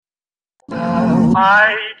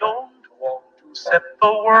I don't want to set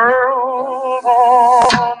the world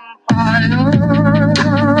on fire.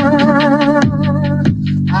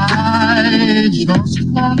 I just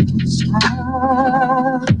want to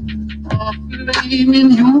start a flame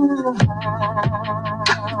in your heart.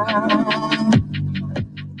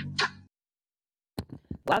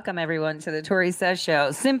 Welcome, everyone, to the Tori Says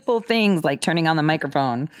Show. Simple things like turning on the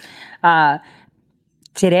microphone.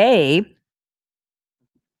 Today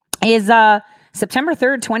is September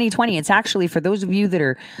 3rd, 2020. It's actually, for those of you that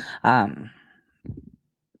are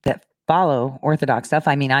that follow Orthodox stuff,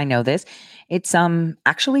 I mean, I know this. It's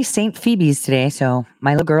actually St. Phoebe's today. So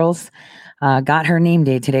my little girl's got her name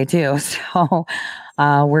day today, too. So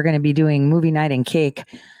we're going to be doing movie night and cake.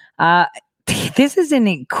 This is an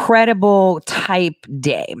incredible type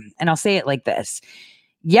day. And I'll say it like this.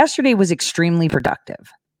 Yesterday was extremely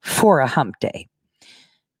productive for a hump day.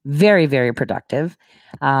 Very, very productive.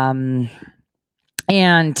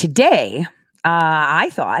 And today, I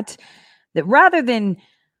thought that rather than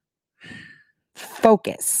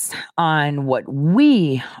focus on what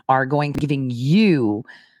we are going to be giving you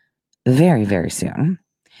very, very soon,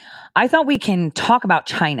 I thought we can talk about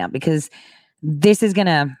China, because this is going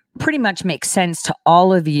to pretty much make sense to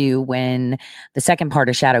all of you when the second part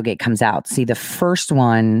of Shadowgate comes out. See, the first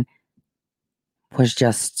one was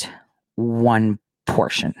just one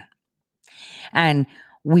portion. And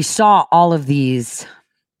we saw all of these,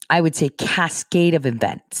 I would say, cascade of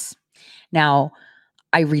events. Now,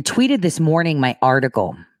 I retweeted this morning my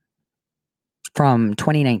article from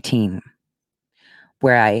 2019,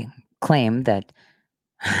 where I claimed that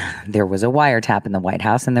there was a wiretap in the White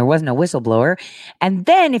House and there wasn't a whistleblower. And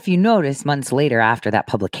then, if you notice, months later after that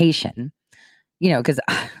publication, because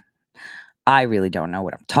I really don't know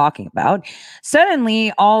what I'm talking about,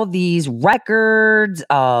 suddenly all these records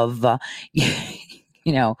of,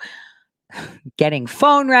 getting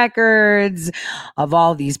phone records of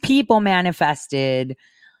all these people manifested.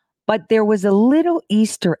 But there was a little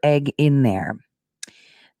Easter egg in there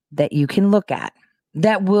that you can look at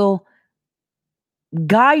that will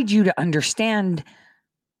guide you to understand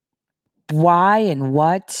why and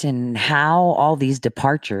what and how all these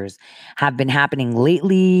departures have been happening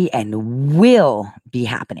lately and will be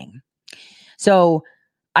happening. So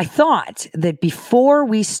I thought that before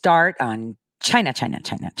we start on China,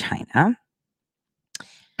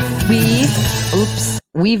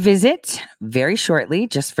 we visit very shortly,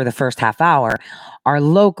 just for the first half hour, our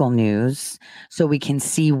local news, so we can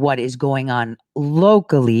see what is going on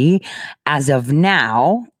locally as of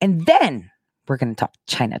now. And then we're going to talk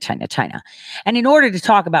China. And in order to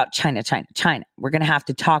talk about China, we're going to have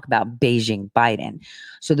to talk about Beijing Biden.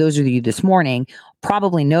 So those of you this morning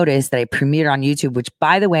probably noticed that I premiered on YouTube, which,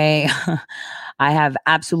 by the way, I have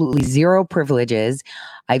absolutely zero privileges.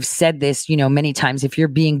 I've said this, many times. If you're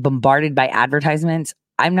being bombarded by advertisements,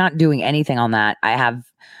 I'm not doing anything on that. I've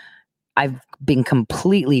been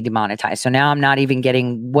completely demonetized. So now I'm not even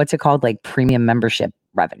getting, what's it called? Like premium membership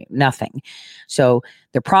revenue, nothing. So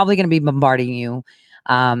they're probably going to be bombarding you.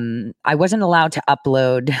 I wasn't allowed to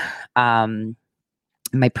upload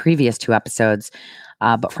my previous 2 episodes,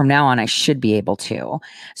 but from now on I should be able to.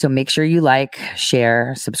 So make sure you like,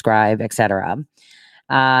 share, subscribe, etc.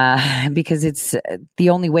 Because it's the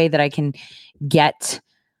only way that I can get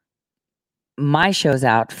my shows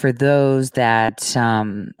out for those that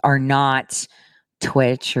are not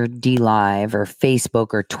Twitch or DLive or Facebook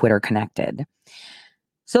or Twitter connected.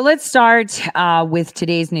 So let's start with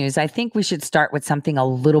today's news. I think we should start with something a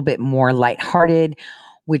little bit more lighthearted,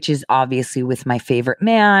 which is obviously with my favorite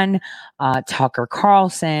man, Tucker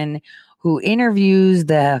Carlson, who interviews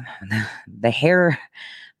the hair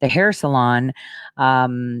salon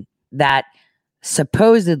that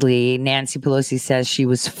supposedly Nancy Pelosi says she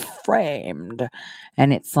was framed.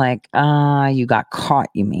 And it's like, you got caught,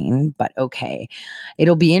 you mean? But okay.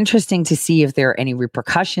 It'll be interesting to see if there are any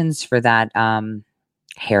repercussions for that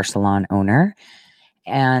hair salon owner.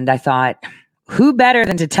 And I thought, who better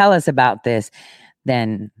than to tell us about this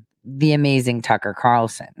than the amazing Tucker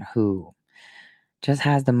Carlson, who just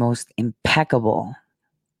has the most impeccable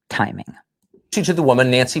timing. To the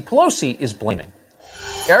woman Nancy Pelosi is blaming.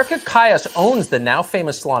 Erica Kayas owns the now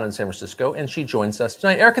famous salon in San Francisco, and she joins us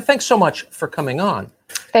tonight. Erica, thanks so much for coming on.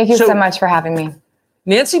 Thank you so much for having me.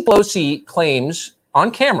 Nancy Pelosi claims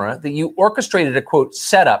on camera that you orchestrated a, quote,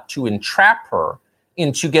 setup to entrap her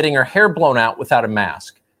into getting her hair blown out without a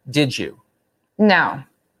mask. Did you? No,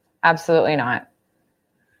 absolutely not.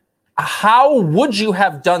 How would you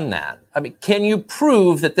have done that? I mean, can you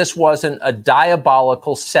prove that this wasn't a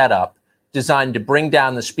diabolical setup designed to bring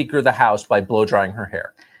down the Speaker of the House by blow drying her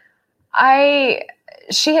hair? I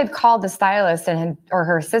she had called the stylist or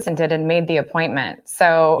her assistant did and made the appointment.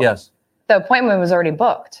 So Yes. the appointment was already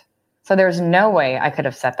booked. So there's no way I could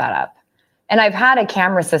have set that up. And I've had a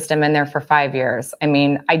camera system in there for 5 years. I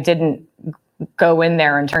mean, I didn't go in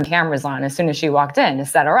there and turn cameras on as soon as she walked in to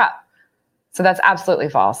set her up. So that's absolutely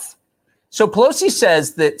false. So Pelosi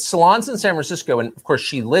says that salons in San Francisco, and of course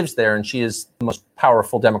she lives there and she is the most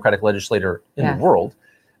powerful Democratic legislator in the world,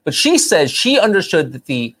 but she says she understood that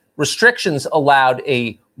the restrictions allowed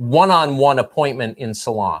a one-on-one appointment in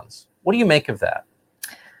salons. What do you make of that?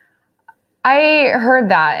 I heard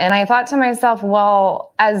that and I thought to myself,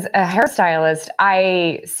 well, as a hairstylist,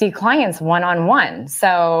 I see clients one-on-one.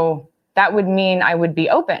 So that would mean I would be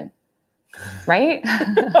open, right?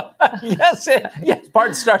 Yes.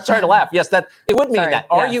 Pardon, sorry to laugh. Yes, that it would mean that.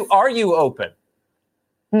 Are you open?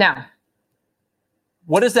 No.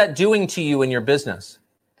 What is that doing to you in your business?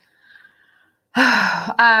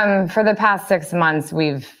 For the past 6 months,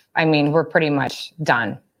 we're pretty much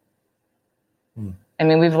done. I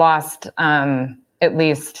mean, we've lost at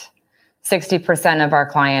least 60% of our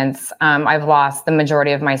clients. I've lost the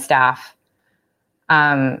majority of my staff.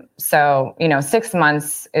 So, 6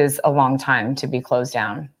 months is a long time to be closed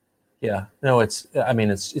down. Yeah, no, it's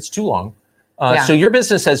too long. So your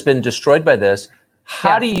business has been destroyed by this.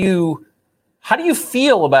 How do you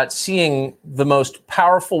feel about seeing the most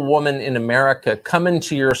powerful woman in America come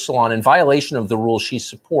into your salon in violation of the rules she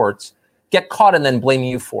supports, get caught, and then blame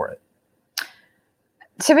you for it?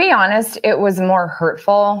 To be honest, it was more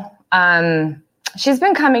hurtful. She's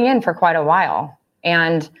been coming in for quite a while,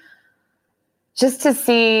 and just to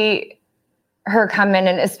see her come in,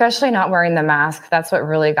 and especially not wearing the mask, that's what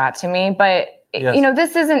really got to me. But,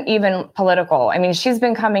 this isn't even political. I mean, she's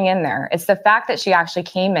been coming in there. It's the fact that she actually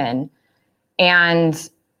came in and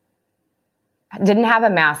didn't have a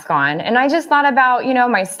mask on. And I just thought about,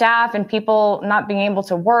 my staff and people not being able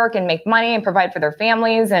to work and make money and provide for their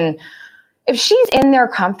families. And if she's in there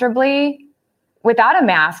comfortably without a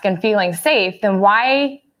mask and feeling safe, then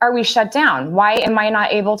why are we shut down? Why am I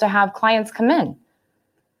not able to have clients come in?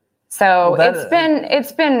 So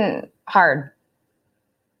it's been hard.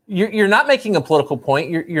 You're not making a political point.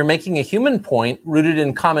 You're making a human point rooted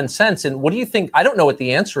in common sense. And what do you think? I don't know what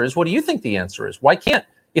the answer is. What do you think the answer is? Why can't,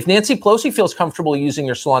 if Nancy Pelosi feels comfortable using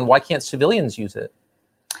your salon, why can't civilians use it?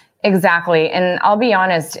 Exactly. And I'll be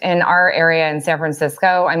honest, in our area in San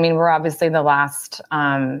Francisco, I mean, we're obviously the last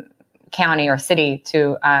county or city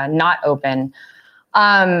to not open.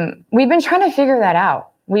 We've been trying to figure that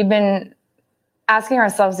out. We've been asking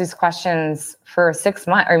ourselves these questions for 6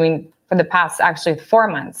 months, for the past actually 4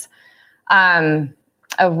 months,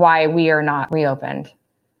 of why we are not reopened.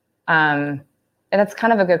 And that's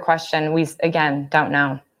kind of a good question. We, again, don't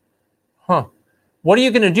know. Huh. What are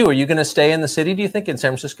you going to do? Are you going to stay in the city, do you think, in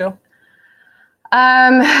San Francisco?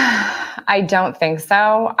 I don't think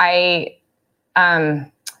so.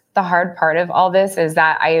 The hard part of all this is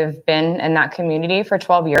that I have been in that community for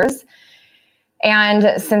 12 years.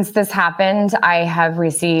 And since this happened, I have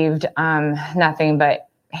received nothing but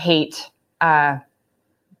hate,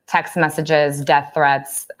 text messages, death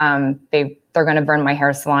threats. They're going to burn my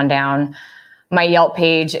hair salon down. My Yelp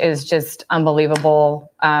page is just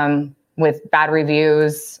unbelievable. With bad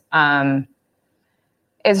reviews.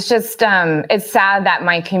 It's just, it's sad that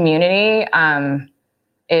my community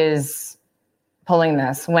is pulling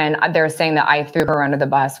this when they're saying that I threw her under the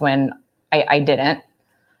bus when I didn't.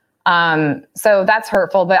 So that's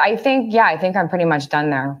hurtful, but I think I'm pretty much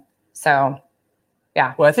done there. So,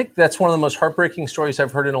 yeah. Well, I think that's one of the most heartbreaking stories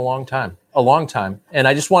I've heard in a long time. And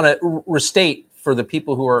I just want to restate for the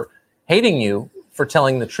people who are hating you for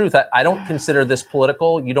telling the truth. I don't consider this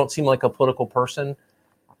political. You don't seem like a political person.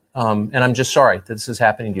 And I'm just sorry that this is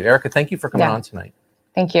happening to you. Erica, thank you for coming on tonight.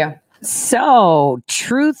 Thank you. So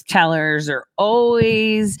truth tellers are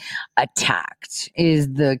always attacked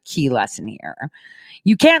is the key lesson here.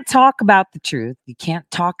 You can't talk about the truth. You can't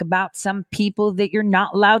talk about some people that you're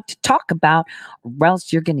not allowed to talk about, or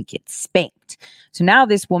else you're going to get spanked. So now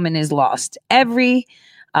this woman has lost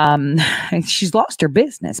she's lost her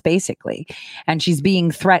business basically, and she's being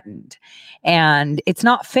threatened, and it's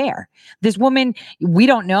not fair. This woman, we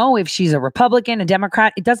don't know if she's a Republican, a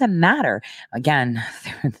Democrat. It doesn't matter. Again,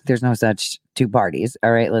 there's no such two parties.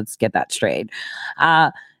 All right, let's get that straight.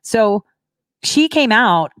 So she came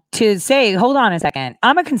out to say, hold on a second.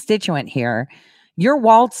 I'm a constituent here. You're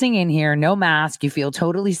waltzing in here, no mask. You feel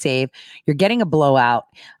totally safe. You're getting a blowout.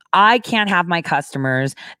 I can't have my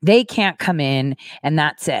customers. They can't come in, and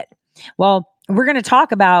that's it. Well, we're going to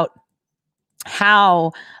talk about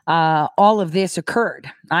how all of this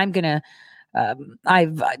occurred. I'm going to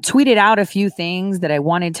I've tweeted out a few things that I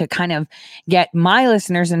wanted to kind of get my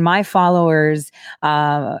listeners and my followers,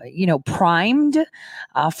 primed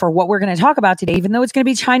for what we're going to talk about today, even though it's going to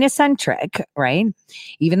be China-centric, right?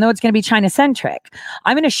 Even though it's going to be China-centric,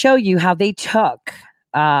 I'm going to show you how they took,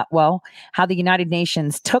 how the United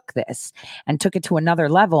Nations took this and took it to another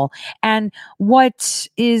level, and what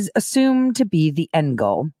is assumed to be the end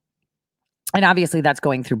goal. And obviously that's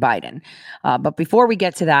going through Biden. But before we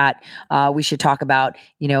get to that, we should talk about,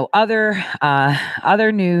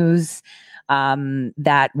 other news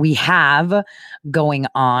that we have going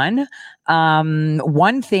on.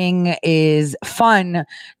 One thing is fun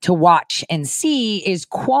to watch and see is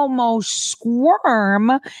Cuomo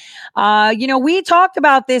squirm. We talked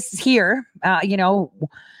about this here,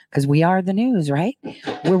 because we are the news, right?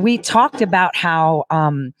 Where we talked about how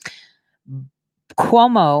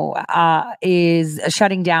Cuomo is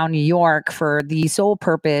shutting down New York for the sole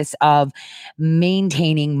purpose of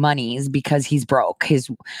maintaining monies because he's broke.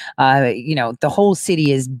 His, the whole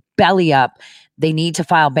city is belly up. They need to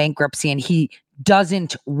file bankruptcy, and he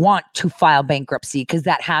doesn't want to file bankruptcy because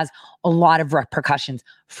that has a lot of repercussions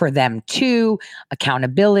for them too,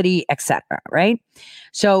 accountability, etc. Right?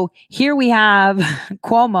 So here we have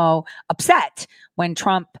Cuomo upset when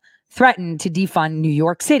Trump threatened to defund New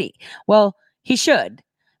York City. Well, he should,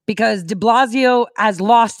 because de Blasio has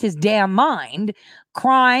lost his damn mind.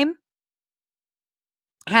 Crime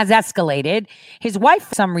has escalated. His wife,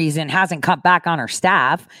 for some reason, hasn't cut back on her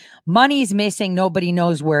staff. Money's missing. Nobody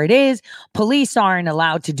knows where it is. Police aren't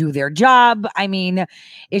allowed to do their job. I mean,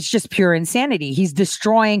 it's just pure insanity. He's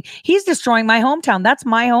destroying my hometown. That's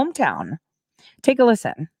my hometown. Take a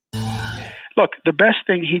listen. Look, the best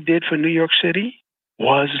thing he did for New York City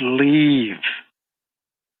was leave.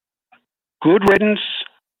 Good riddance.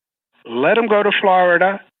 Let him go to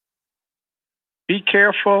Florida. Be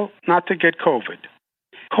careful not to get COVID.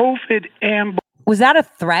 COVID and... Was that a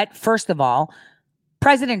threat? First of all,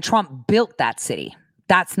 President Trump built that city.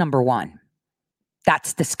 That's number one.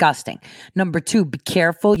 That's disgusting. Number two, be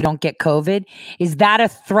careful you don't get COVID. Is that a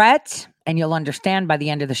threat? And you'll understand by the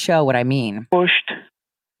end of the show what I mean. Pushed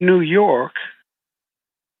New York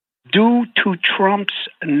due to Trump's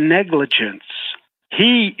negligence.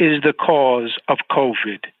 He is the cause of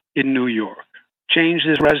COVID in New York. Changed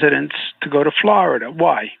his residence to go to Florida.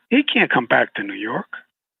 Why? He can't come back to New York.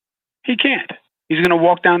 He can't. He's going to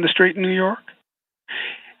walk down the street in New York.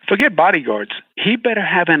 Forget bodyguards. He better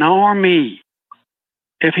have an army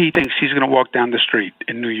if he thinks he's going to walk down the street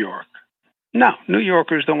in New York. No, New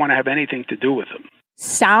Yorkers don't want to have anything to do with him.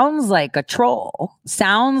 Sounds like a troll.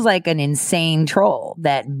 Sounds like an insane troll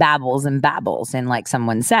that babbles and babbles. And like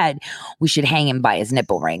someone said, we should hang him by his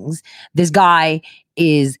nipple rings. This guy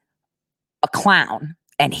is a clown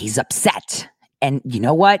and he's upset. And you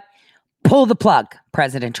know what? Pull the plug,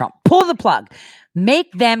 President Trump. Pull the plug.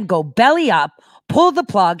 Make them go belly up. Pull the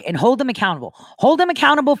plug and hold him accountable. Hold him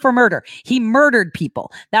accountable for murder. He murdered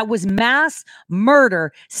people. That was mass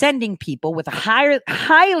murder, sending people with a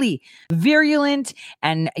highly virulent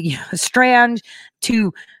and strand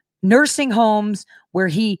to nursing homes where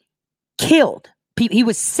he killed people. He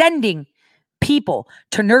was sending people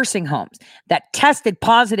to nursing homes that tested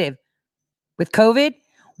positive with COVID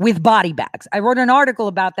with body bags. I wrote an article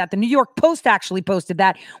about that. The New York Post actually posted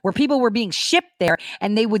that, where people were being shipped there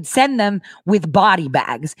and they would send them with body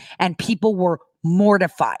bags and people were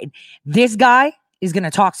mortified. This guy is going to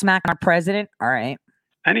talk smack on our president. All right.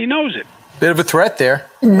 And he knows it. Bit of a threat there.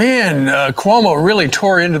 Man, Cuomo really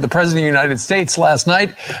tore into the president of the United States last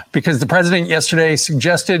night because the president yesterday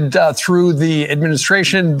suggested through the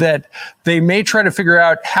administration that they may try to figure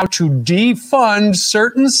out how to defund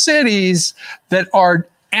certain cities that are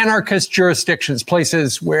anarchist jurisdictions,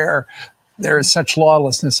 places where there is such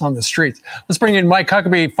lawlessness on the streets. Let's bring in Mike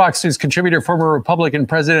Huckabee, Fox News contributor, former Republican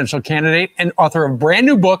presidential candidate, and author of a brand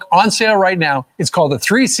new book on sale right now. It's called The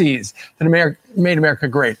Three C's That Made America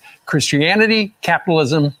Great: Christianity,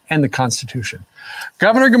 Capitalism, and the Constitution.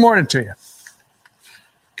 Governor, good morning to you.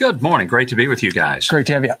 Good morning. Great to be with you guys. Great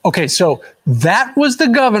to have you. Okay, so that was the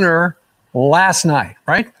governor last night,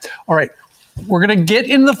 right? All right. We're going to get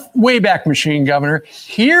in the Wayback Machine, Governor.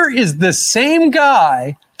 Here is the same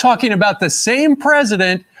guy talking about the same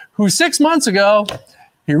president who 6 months ago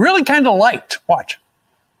he really kind of liked. Watch.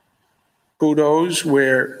 Kudos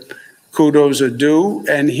where kudos are due.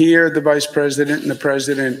 And here the vice president and the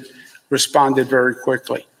president responded very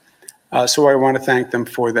quickly. So I want to thank them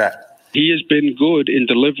for that. He has been good in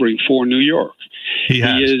delivering for New York. He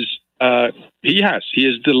has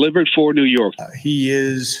delivered for New York. He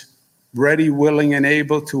is ready, willing, and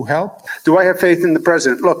able to help. Do I have faith in the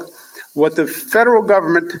president? Look, what the federal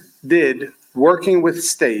government did working with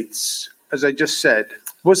states, as I just said,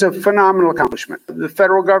 was a phenomenal accomplishment. The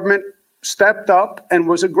federal government stepped up and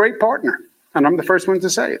was a great partner. And I'm the first one to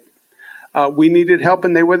say it. We needed help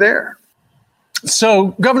and they were there.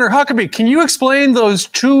 So, Governor Huckabee, can you explain those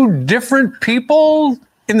two different people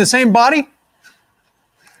in the same body?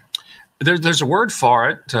 There's a word for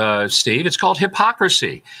it, Steve. It's called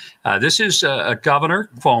hypocrisy. This is a Governor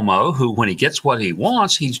Cuomo who, when he gets what he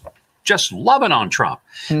wants, he's just loving on Trump.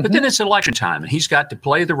 But then it's election time, and he's got to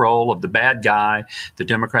play the role of the bad guy, the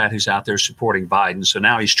Democrat who's out there supporting Biden. So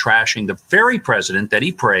now he's trashing the very president that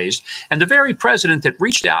he praised and the very president that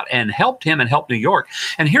reached out and helped him and helped New York.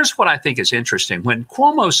 And here's what I think is interesting. When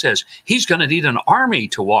Cuomo says he's going to need an army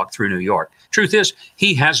to walk through New York, truth is,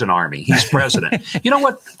 he has an army. He's president. You know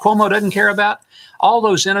what Cuomo doesn't care about? All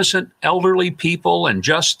those innocent elderly people and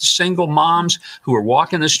just single moms who are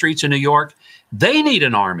walking the streets of New York. They need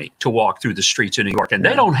an army to walk through the streets of New York, and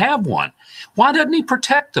they don't have one. Why doesn't he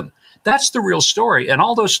protect them? That's the real story. And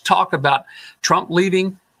all those talk about Trump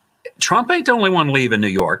leaving, Trump ain't the only one leaving New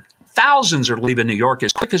York. Thousands are leaving New York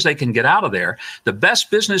as quick as they can get out of there. The best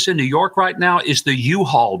business in New York right now is the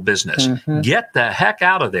U-Haul business. Get the heck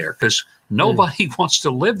out of there, because nobody wants to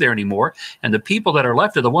live there anymore. And the people that are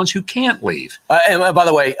left are the ones who can't leave. And by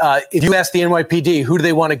the way, if you ask the NYPD, who do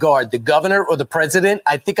they want to guard, the governor or the president?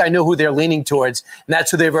 I think I know who they're leaning towards, and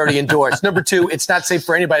that's who they've already endorsed. Number two, it's not safe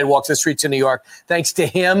for anybody to walk the streets of New York, thanks to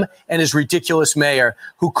him and his ridiculous mayor,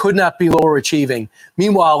 who could not be lower achieving.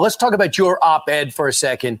 Meanwhile, let's talk about your op-ed for a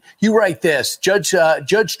second. You write this: Judge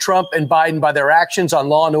Trump and Biden by their actions on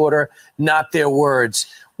law and order, not their words.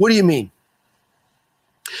 What do you mean?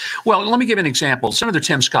 Well, let me give an example. Senator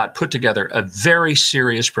Tim Scott put together a very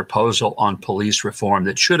serious proposal on police reform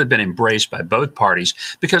that should have been embraced by both parties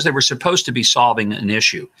because they were supposed to be solving an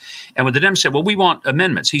issue. And when the Dems said, well, we want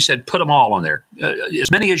amendments, he said, put them all on there, as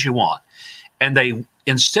many as you want. And they,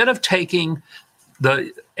 instead of taking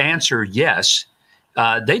the answer yes,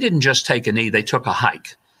 they didn't just take a knee, they took a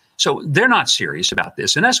hike. So they're not serious about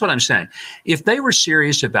this. And that's what I'm saying. If they were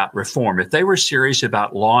serious about reform, if they were serious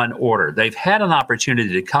about law and order, they've had an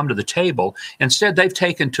opportunity to come to the table. Instead, they've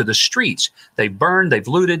taken to the streets. They've burned, they've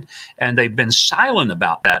looted, and they've been silent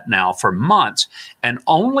about that now for months. And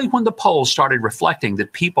only when the polls started reflecting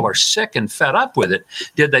that people are sick and fed up with it,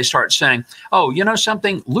 did they start saying, oh, you know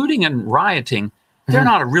something, looting and rioting, they're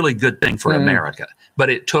not a really good thing for America.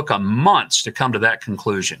 But it took them months to come to that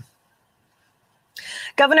conclusion.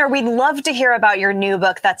 Governor, we'd love to hear about your new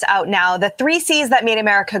book that's out now, The 3 C's That Made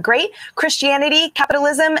America Great: Christianity,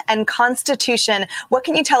 Capitalism, and Constitution. What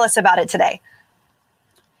can you tell us about it today?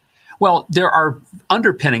 Well, there are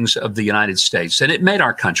underpinnings of the United States, and it made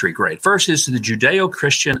our country great. First is the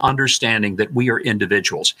Judeo-Christian understanding that we are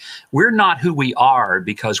individuals. We're not who we are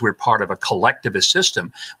because we're part of a collectivist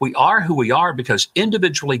system. We are who we are because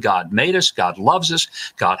individually God made us, God loves us,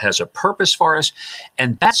 God has a purpose for us.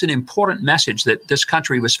 And that's an important message that this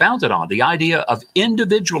country was founded on, the idea of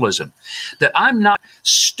individualism, that I'm not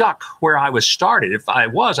stuck where I was started. If I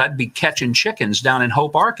was, I'd be catching chickens down in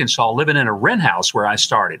Hope, Arkansas, living in a rent house where I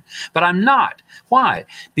started. But I'm not. Why?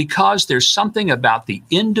 Because there's something about the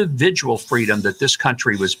individual freedom that this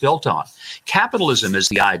country was built on. Capitalism is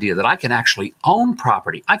the idea that I can actually own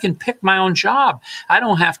property. I can pick my own job. I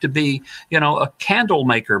don't have to be, a candle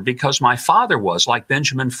maker because my father was, like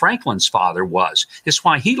Benjamin Franklin's father was. It's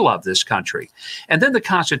why he loved this country. And then the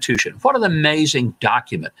Constitution. What an amazing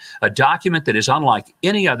document. A document that is unlike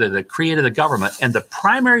any other that created the government. And the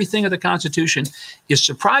primary thing of the Constitution is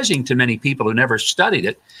surprising to many people who never studied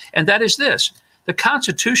it. And that is this: the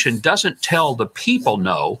Constitution doesn't tell the people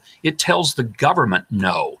no, it tells the government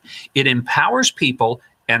no. It empowers people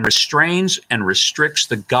and restrains and restricts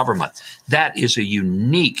the government. That is a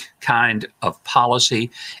unique kind of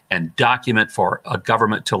policy and document for a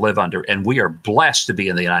government to live under. And we are blessed to be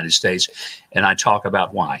in the United States. And I talk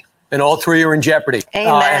about why. And all three are in jeopardy.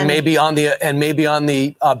 And maybe on the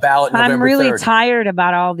ballot November 3rd. I'm really tired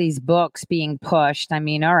about all these books being pushed. I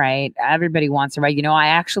mean, all right, everybody wants to write. I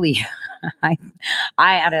actually, I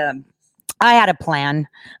had a plan.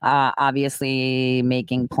 Obviously,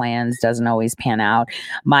 making plans doesn't always pan out.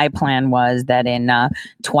 My plan was that in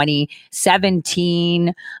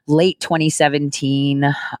 2017, late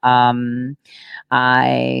 2017,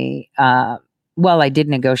 I did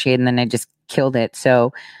negotiate and then I just killed it.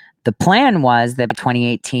 So the plan was that by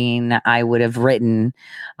 2018, I would have written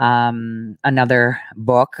another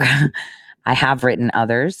book. I have written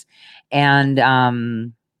others. And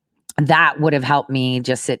that would have helped me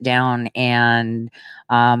just sit down and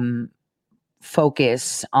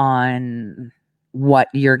focus on what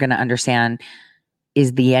you're going to understand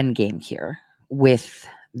is the end game here with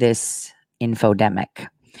this infodemic.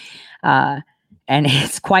 And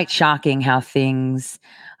it's quite shocking how things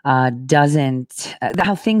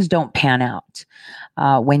how things don't pan out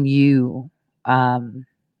when you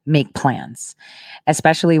make plans,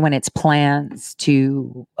 especially when it's plans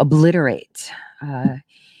to obliterate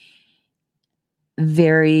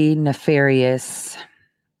very nefarious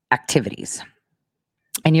activities.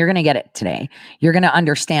 And you're going to get it today. You're going to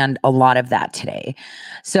understand a lot of that today.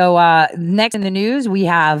 So next in the news, we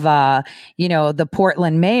have, the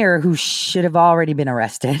Portland mayor who should have already been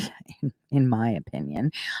arrested, in my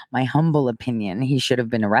opinion, my humble opinion. He should have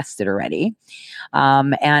been arrested already.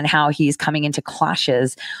 And how he's coming into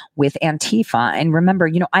clashes with Antifa. And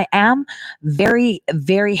remember, I am very,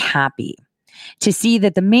 very happy to see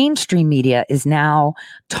that the mainstream media is now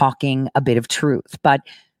talking a bit of truth. But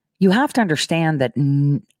you have to understand that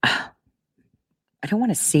I don't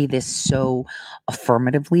want to say this so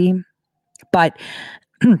affirmatively, but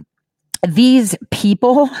these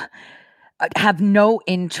people have no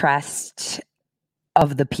interest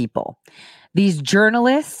of the people. These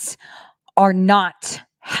journalists are not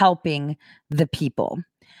helping the people.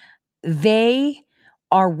 They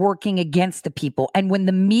are working against the people. And when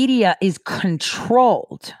the media is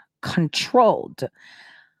controlled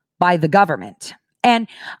by the government, and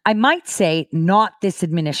I might say not this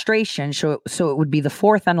administration, so it would be the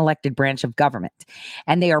fourth unelected branch of government.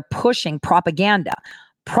 And they are pushing propaganda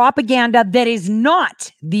that is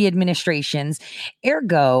not the administration's.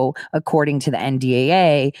 Ergo, according to the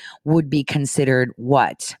NDAA, would be considered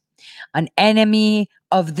what? An enemy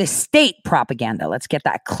of the state propaganda. Let's get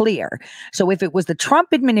that clear. So if it was the Trump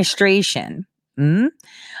administration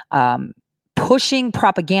pushing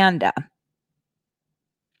propaganda,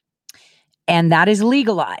 and that is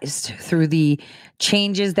legalized through the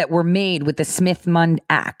changes that were made with the Smith-Mundt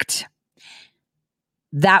Act,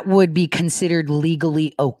 that would be considered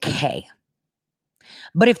legally okay.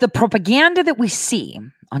 But if the propaganda that we see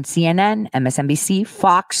on CNN, MSNBC,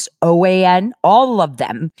 Fox, OAN, all of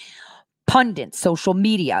them, pundits, social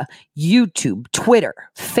media, YouTube, Twitter,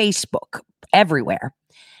 Facebook, everywhere.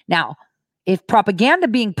 Now, if propaganda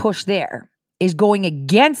being pushed there is going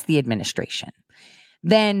against the administration,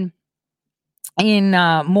 then in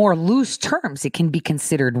more loose terms, it can be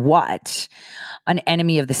considered what? An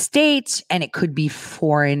enemy of the state, and it could be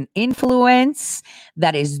foreign influence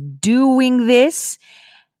that is doing this.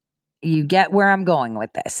 You get where I'm going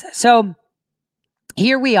with this. So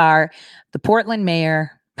here we are. The Portland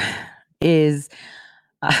mayor is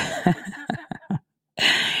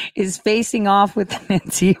facing off with an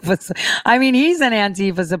Antifa. I mean, he's an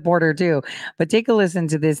Antifa supporter too. But take a listen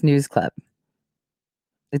to this news clip.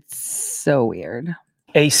 It's so weird.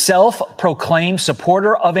 A self-proclaimed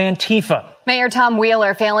supporter of Antifa. Mayor Tom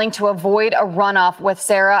Wheeler failing to avoid a runoff with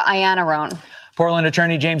Sarah Iannarone. Portland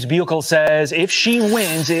attorney James Buechel says if she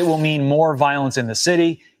wins, it will mean more violence in the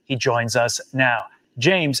city. He joins us now.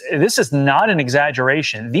 James, this is not an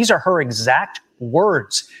exaggeration. These are her exact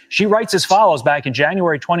words. She writes as follows back in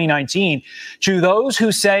January 2019, to those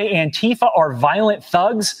who say Antifa are violent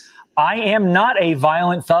thugs, I am not a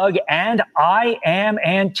violent thug, and I am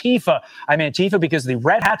Antifa. I'm Antifa because the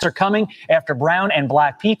red hats are coming after brown and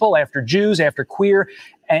black people, after Jews, after queer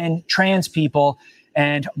and trans people,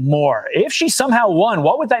 and more. If she somehow won,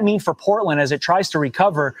 what would that mean for Portland as it tries to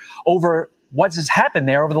recover over what has happened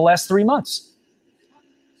there over the last 3 months?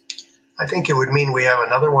 I think it would mean we have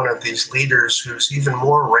another one of these leaders who's even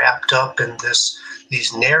more wrapped up in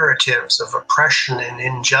these narratives of oppression and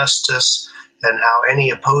injustice, and how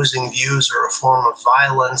any opposing views are a form of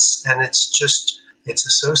violence. And it's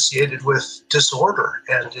associated with disorder,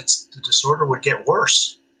 and the disorder would get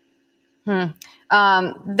worse.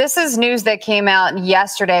 This is news that came out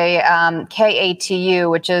yesterday,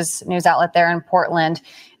 KATU, which is a news outlet there in Portland,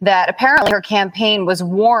 that apparently her campaign was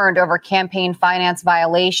warned over campaign finance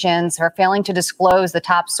violations, her failing to disclose the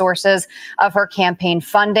top sources of her campaign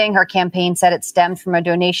funding. Her campaign said it stemmed from a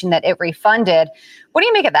donation that it refunded. What do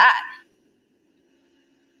you make of that?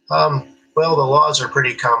 Well, the laws are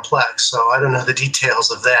pretty complex, so I don't know the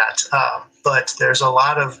details of that. But there's a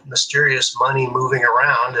lot of mysterious money moving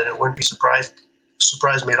around, and it wouldn't be surprise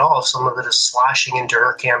me at all if some of it is sloshing into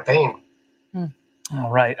her campaign. All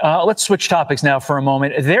right. Let's switch topics now for a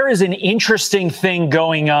moment. There is an interesting thing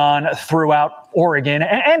going on throughout Oregon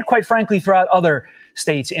and quite frankly, throughout other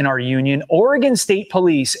states in our union. Oregon State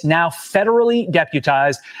Police now federally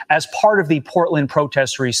deputized as part of the Portland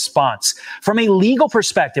protest response. From a legal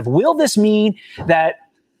perspective, will this mean that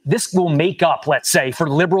this will make up, let's say, for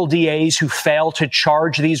liberal DAs who fail to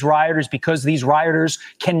charge these rioters because these rioters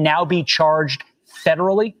can now be charged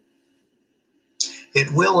federally? It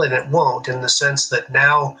will and it won't, in the sense that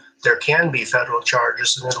now there can be federal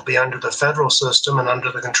charges, and it'll be under the federal system and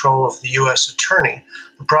under the control of the U.S. attorney.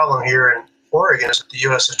 The problem here in Oregon is that the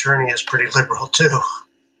U.S. attorney is pretty liberal too.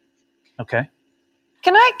 Okay.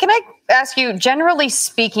 Can I ask you, generally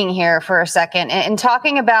speaking here for a second, in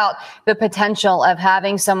talking about the potential of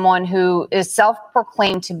having someone who is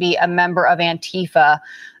self-proclaimed to be a member of Antifa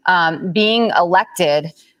being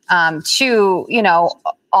elected to,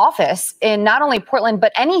 office in not only Portland,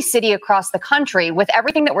 but any city across the country, with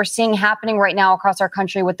everything that we're seeing happening right now across our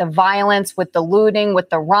country, with the violence, with the looting, with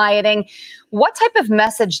the rioting, what type of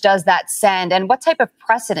message does that send, and what type of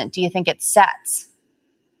precedent do you think it sets?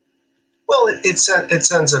 Well, it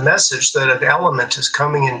sends a message that an element is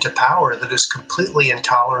coming into power that is completely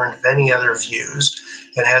intolerant of any other views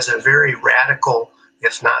and has a very radical,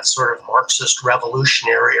 if not sort of Marxist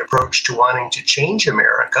revolutionary approach to wanting to change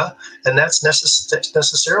America. And that's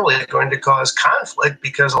necessarily going to cause conflict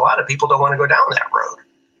because a lot of people don't want to go down that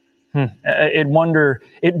road.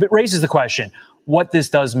 It raises the question, what this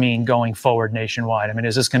does mean going forward nationwide. I mean,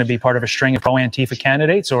 is this going to be part of a string of pro-Antifa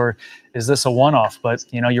candidates, or is this a one-off? But,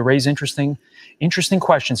 you raise interesting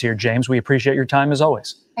questions here, James. We appreciate your time as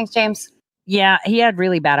always. Thanks, James. Yeah, he had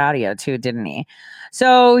really bad audio too, didn't he?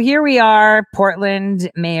 So here we are. Portland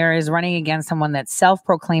mayor is running against someone that's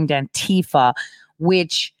self-proclaimed Antifa,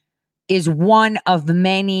 which is one of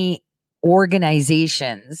many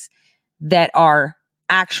organizations that are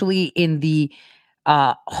actually in the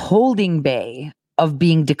holding bay of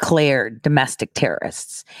being declared domestic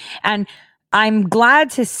terrorists. And I'm glad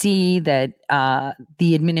to see that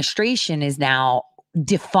the administration is now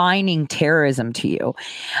defining terrorism to you.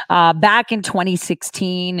 Back in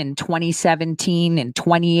 2016 and 2017 and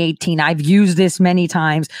 2018, I've used this many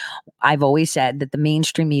times. I've always said that the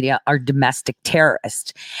mainstream media are domestic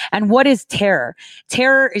terrorists. And what is terror?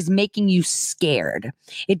 Terror is making you scared.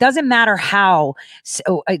 It doesn't matter how,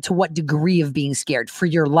 to what degree of being scared, for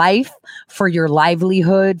your life, for your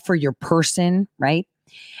livelihood, for your person, right?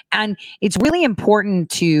 And it's really important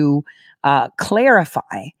to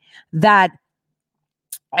clarify that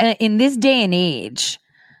in this day and age,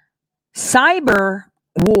 cyber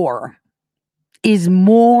war is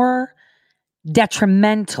more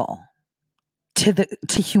detrimental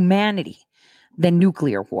to humanity than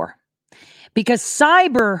nuclear war, because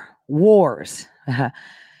cyber wars, and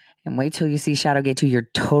wait till you see Shadowgate 2, you're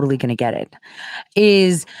totally going to get it,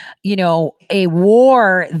 is, a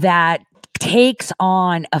war that takes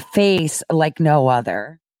on a face like no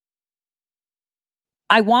other.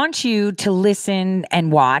 I want you to listen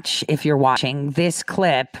and watch, if you're watching, this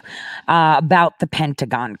clip about the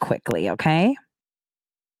Pentagon quickly, okay?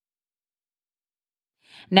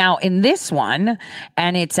 Now, in this one,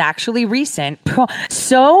 and it's actually recent,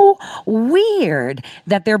 so weird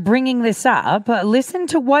that they're bringing this up. Listen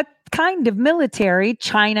to what kind of military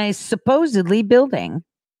China is supposedly building.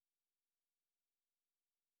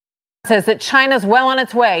 Says that China's well on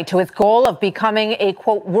its way to its goal of becoming a,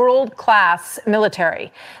 quote, world-class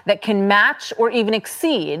military that can match or even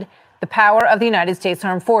exceed the power of the United States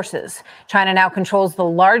Armed Forces. China now controls the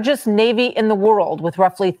largest navy in the world, with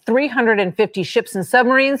roughly 350 ships and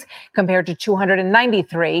submarines compared to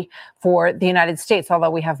 293 for the United States, although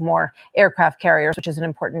we have more aircraft carriers, which is an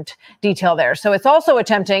important detail there. So it's also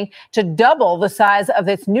attempting to double the size of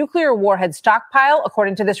its nuclear warhead stockpile,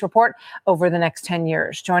 according to this report, over the next 10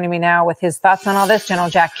 years. Joining me now with his thoughts on all this, General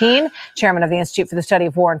Jack Keane, chairman of the Institute for the Study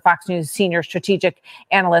of War and Fox News senior strategic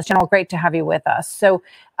analyst. General, great to have you with us. So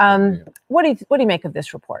what do you make of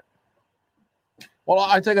this report? Well,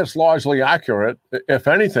 I think it's largely accurate. If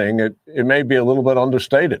anything, it may be a little bit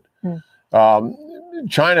understated.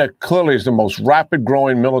 China clearly is the most rapid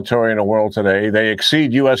growing military in the world today. They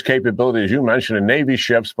exceed U.S. capability, as you mentioned, in Navy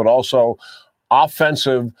ships, but also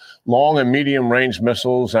offensive long and medium range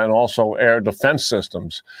missiles and also air defense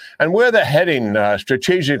systems. And where they're heading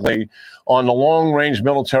strategically on the long range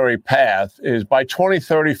military path is by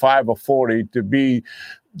 2035 or 40 to be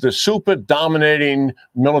the super dominating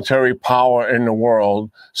military power in the world,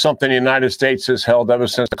 something the United States has held ever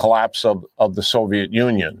since the collapse of the Soviet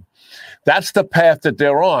Union. That's the path that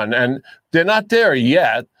they're on. And they're not there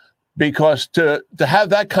yet, because to have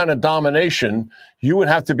that kind of domination, you would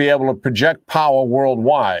have to be able to project power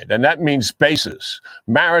worldwide. And that means bases,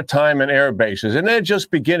 maritime and air bases. And they're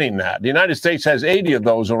just beginning that. The United States has 80 of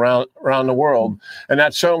those around the world. And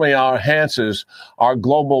that certainly enhances our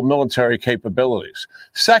global military capabilities.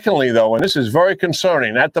 Secondly, though, and this is very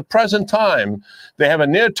concerning, at the present time, they have a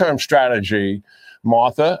near-term strategy,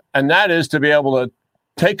 Martha, and that is to be able to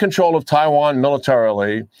take control of Taiwan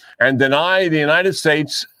militarily and deny the United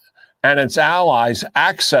States and its allies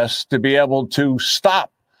access to be able to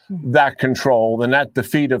stop that control and that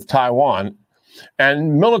defeat of Taiwan.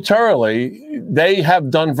 And militarily, they have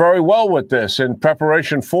done very well with this in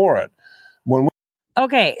preparation for it.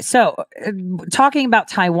 Okay, so talking about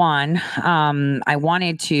Taiwan, I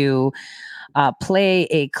wanted to play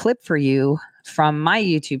a clip for you from my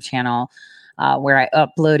YouTube channel where I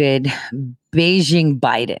uploaded Beijing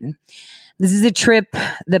Biden. This is a trip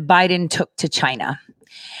that Biden took to China.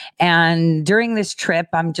 And during this trip,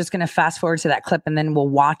 I'm just going to fast forward to that clip and then we'll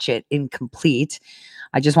watch it incomplete.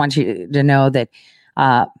 I just want you to know that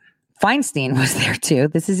Feinstein was there too.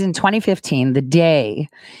 This is in 2015,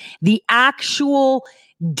 the actual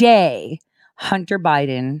day Hunter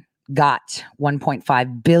Biden got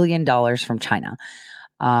 $1.5 billion from China.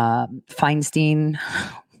 Feinstein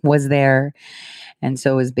was there, and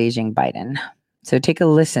so was Beijing Biden. So take a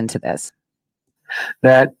listen to this.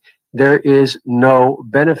 That there is no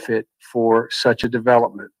benefit for such a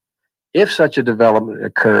development. If such a development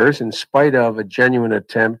occurs, in spite of a genuine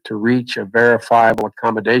attempt to reach a verifiable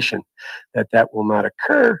accommodation, that will not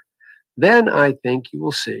occur, then I think you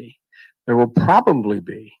will see there will probably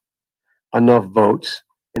be enough votes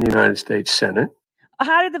in the United States Senate.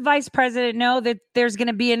 How did the vice president know that there's going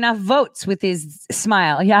to be enough votes with his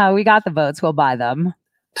smile? Yeah, we got the votes. We'll buy them.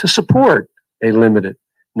 To support a limited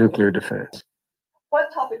nuclear defense.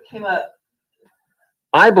 What topic came up?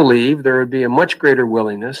 I believe there would be a much greater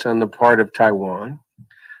willingness on the part of Taiwan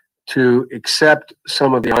to accept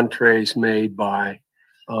some of the entrees made by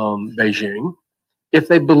Beijing if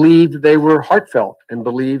they believed they were heartfelt and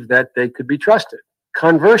believed that they could be trusted.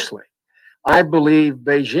 Conversely, I believe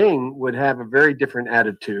Beijing would have a very different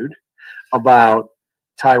attitude about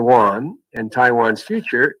Taiwan and Taiwan's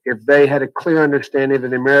future if they had a clear understanding of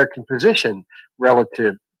the American position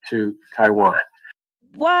relative to Taiwan.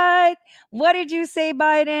 What? What did you say,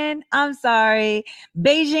 Biden? I'm sorry.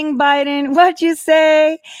 Beijing Biden, what'd you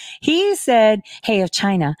say? He said, hey, if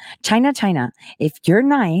China, if you're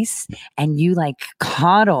nice and you like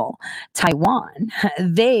coddle Taiwan,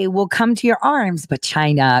 they will come to your arms. But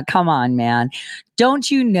China, come on, man.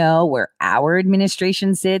 Don't you know where our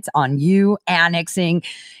administration sits on you annexing,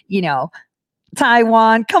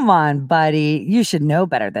 Taiwan? Come on, buddy. You should know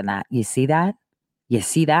better than that. You see that?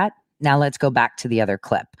 Now let's go back to the other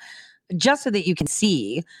clip, just so that you can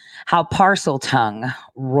see how Parseltongue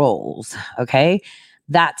rolls, okay?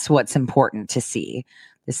 That's what's important to see,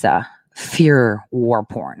 this fear war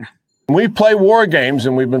porn. We play war games,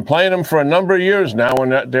 and we've been playing them for a number of years now,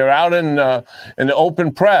 and they're out in the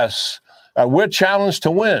open press. We're challenged to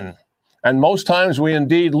win, and most times we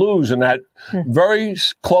indeed lose in that very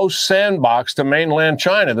close sandbox to mainland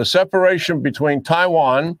China. The separation between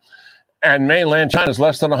Taiwan and mainland China is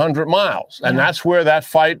less than 100 miles. And that's where that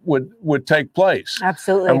fight would take place.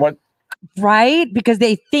 Absolutely. And right? Because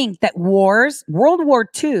they think that wars, World War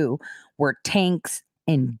II, were tanks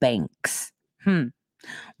and banks.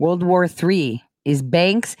 World War III is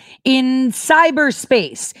banks in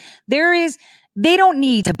cyberspace. They don't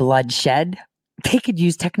need to bloodshed. They could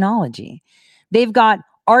use technology. They've got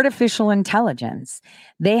artificial intelligence.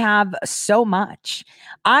 They have so much.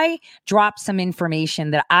 I dropped some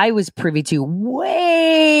information that I was privy to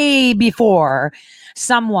way before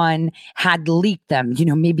someone had leaked them.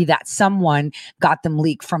 Maybe that someone got them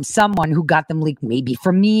leaked from someone who got them leaked, maybe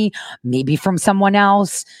from me, maybe from someone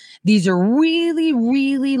else. These are really,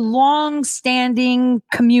 really long-standing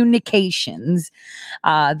communications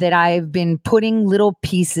that I've been putting little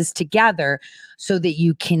pieces together so that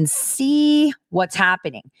you can see what's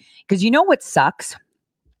happening. Because what sucks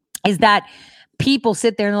is that people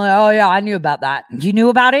sit there and they're like, oh yeah, I knew about that. You knew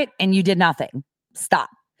about it and you did nothing. Stop.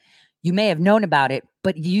 You may have known about it,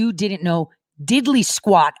 but you didn't know diddly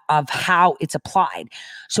squat of how it's applied.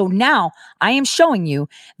 So now I am showing you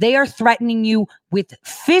they are threatening you with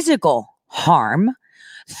physical harm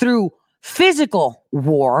through physical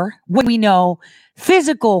war, when we know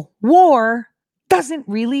physical war doesn't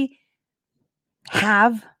really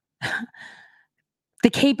have the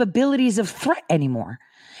capabilities of threat anymore.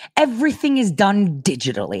 Everything is done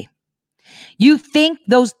digitally. You think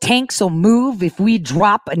those tanks will move if we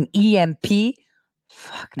drop an EMP?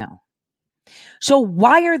 Fuck no. So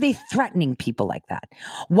why are they threatening people like that?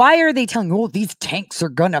 Why are they telling, oh, these tanks are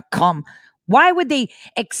gonna come? Why would they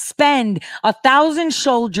expend 1,000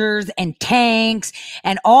 soldiers and tanks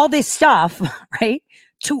and all this stuff, right,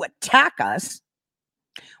 to attack us,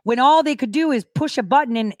 when all they could do is push a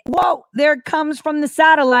button and, whoa, there it comes from the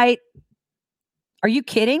satellite? Are you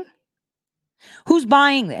kidding? Who's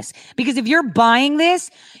buying this? Because if you're buying this,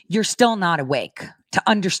 you're still not awake to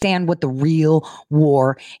understand what the real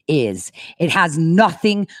war is. It has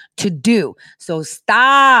nothing to do. So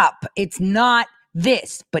stop. It's not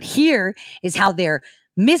this. But here is how they're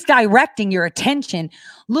misdirecting your attention.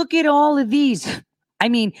 Look at all of these. I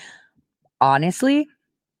mean, honestly,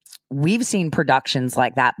 we've seen productions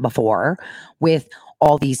like that before with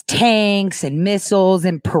all these tanks and missiles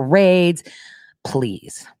and parades.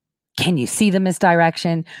 Please, can you see the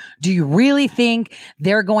misdirection? Do you really think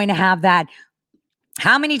they're going to have that?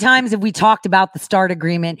 How many times have we talked about the START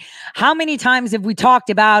agreement? How many times have we talked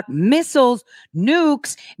about missiles,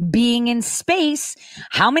 nukes being in space?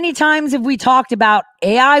 How many times have we talked about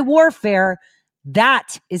AI warfare?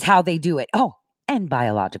 That is how they do it. Oh, and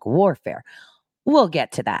biological warfare. We'll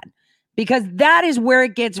get to that because that is where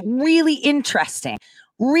it gets really interesting.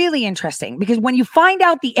 Really interesting, because when you find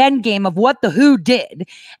out the end game of what the WHO did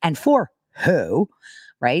and for who,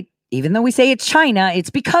 right? Even though we say it's China,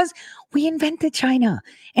 it's because we invented China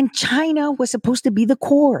and China was supposed to be the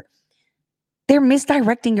core. They're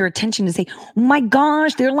misdirecting your attention to say, oh my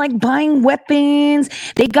gosh, they're like buying weapons.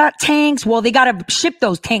 They got tanks. Well, they got to ship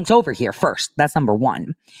those tanks over here first. That's number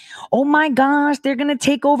one. Oh my gosh, they're going to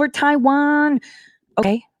take over Taiwan.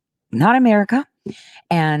 Okay, not America.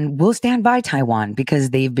 And we'll stand by Taiwan because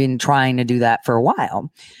they've been trying to do that for a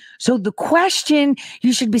while. So the question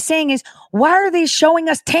you should be saying is, why are they showing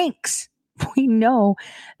us tanks? We know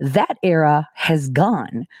that era has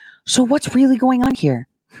gone. So what's really going on here?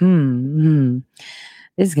 This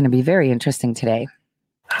is going to be very interesting today.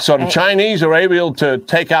 So the Chinese are able to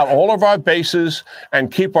take out all of our bases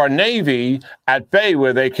and keep our Navy at bay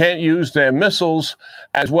where they can't use their missiles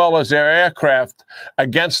as well as their aircraft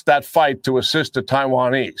against that fight to assist the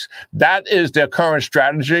Taiwanese. That is their current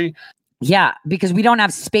strategy. Yeah, because we don't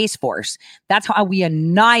have Space Force. That's how we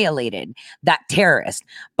annihilated that terrorist.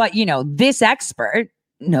 But, you know, this expert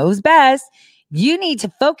knows best. You need to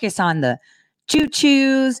focus on the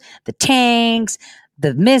choo-choos, the tanks,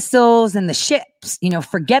 the missiles, and the ships. You know,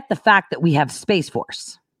 forget the fact that we have Space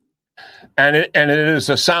Force. And it is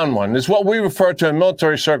a sound one. It's what we refer to in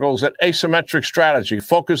military circles as asymmetric strategy,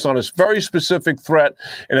 focused on a very specific threat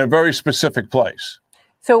in a very specific place.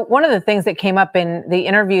 So one of the things that came up in the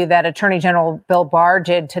interview that Attorney General Bill Barr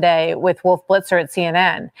did today with Wolf Blitzer at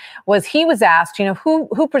CNN was he was asked, you know,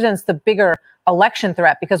 who presents the bigger election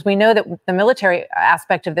threat? Because we know that the military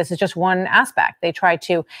aspect of this is just one aspect. They try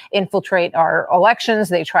to infiltrate our elections.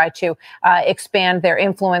 They try to expand their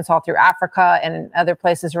influence all through Africa and other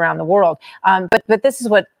places around the world. But this is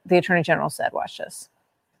what the Attorney General said. Watch this.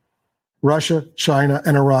 Russia, China,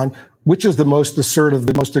 and Iran. Which is the most assertive,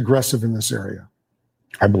 the most aggressive in this area?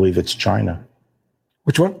 I believe it's China.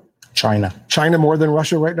 Which one? China. China more than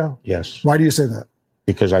Russia right now? Yes. Why do you say that?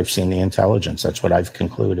 Because I've seen the intelligence. That's what I've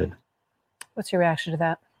concluded. What's your reaction to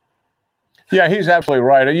that? Yeah, he's absolutely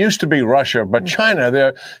right. It used to be Russia, but China,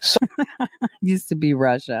 they're used to be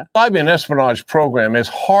Russia. Cyber espionage program is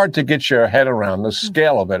hard to get your head around the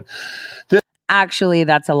scale of it. Actually,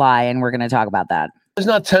 that's a lie, and we're going to talk about that. There's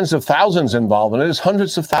not tens of thousands involved in it. There's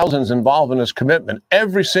hundreds of thousands involved in this commitment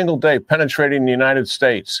every single day, penetrating the United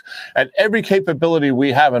States at every capability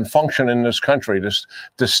we have and function in this country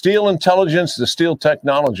to steal intelligence, to steal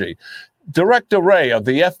technology. Director Wray of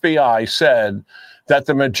the FBI said that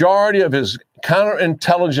the majority of his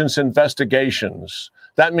counterintelligence investigations,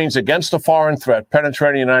 that means against a foreign threat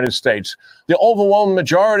penetrating the United States, the overwhelming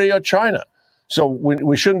majority are China. So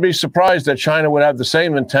we shouldn't be surprised that China would have the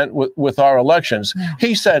same intent with our elections. Yeah.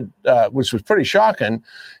 He said, which was pretty shocking,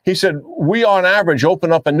 he said, we on average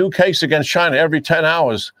open up a new case against China every 10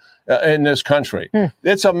 hours in this country.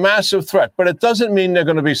 It's a massive threat, but it doesn't mean they're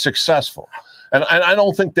going to be successful. And I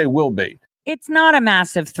don't think they will be. It's not a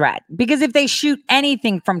massive threat because if they shoot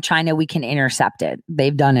anything from China, we can intercept it.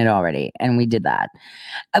 They've done it already, and we did that.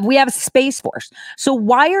 We have a Space Force. So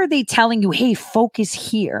why are they telling you, hey, focus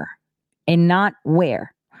here? And not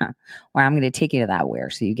where? Well, I'm going to take you to that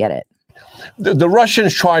where so you get it. The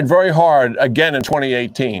Russians tried very hard again in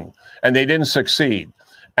 2018, and they didn't succeed.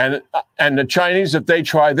 And the Chinese, if they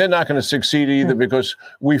try, they're not going to succeed either because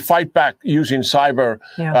we fight back using cyber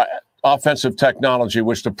offensive technology,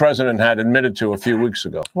 which the president had admitted to a few weeks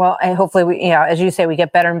ago. Well, and hopefully, we, as you say, we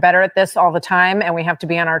get better and better at this all the time, and we have to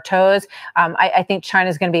be on our toes. I think China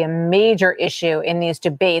is going to be a major issue in these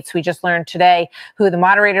debates. We just learned today who the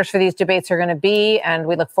moderators for these debates are going to be, and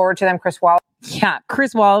we look forward to them. Chris Wallace. Yeah,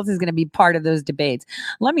 Chris Wallace is going to be part of those debates.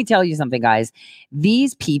 Let me tell you something, guys.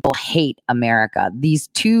 These people hate America. These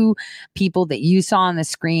two people that you saw on the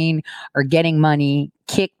screen are getting money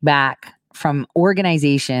kicked back from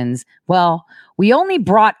organizations. Well, we only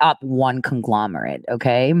brought up one conglomerate,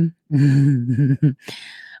 okay?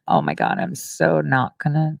 Oh my God, I'm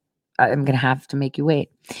going to have to make you wait.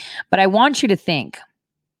 But I want you to think,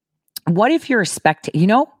 what if you're a spectator? You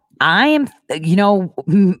know, I am,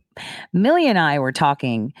 Millie and I were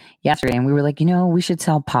talking yesterday and we were like, we should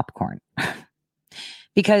sell popcorn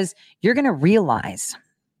because you're going to realize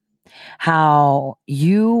how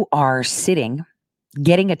you are sitting,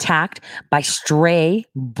 getting attacked by stray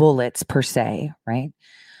bullets per se, right?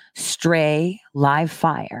 Stray live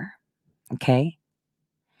fire. Okay.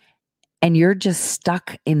 And you're just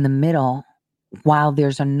stuck in the middle while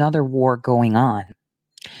there's another war going on.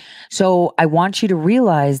 So I want you to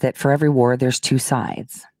realize that for every war, there's two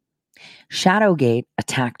sides. Shadowgate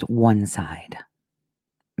attacked one side.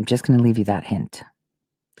 I'm just going to leave you that hint.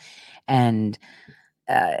 And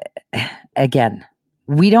again,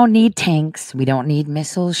 we don't need tanks. We don't need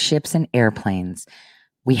missiles, ships, and airplanes.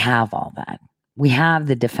 We have all that. We have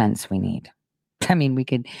the defense we need. I mean, we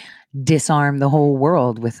could disarm the whole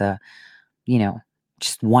world with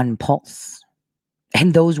just one pulse.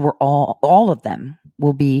 And those were all of them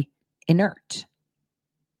will be inert.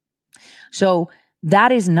 So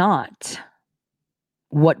that is not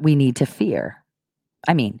what we need to fear.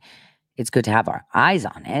 I mean, it's good to have our eyes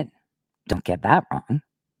on it. Don't get that wrong.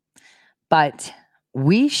 But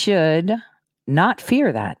we should not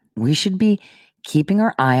fear that. We should be keeping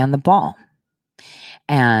our eye on the ball.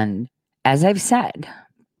 And as I've said,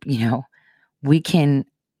 we can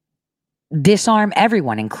disarm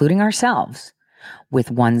everyone, including ourselves, with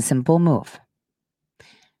one simple move.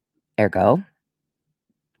 Ergo,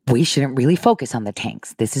 we shouldn't really focus on the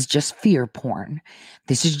tanks. This is just fear porn.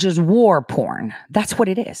 This is just war porn. That's what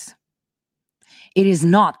it is. It is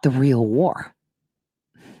not the real war.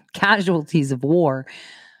 Casualties of war,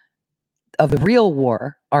 of the real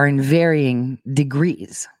war, are in varying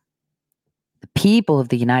degrees. The people of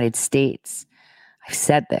the United States, I've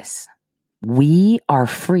said this, we are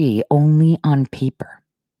free only on paper.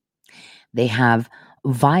 They have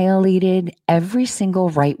violated every single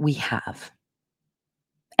right we have.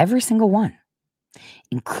 Every single one,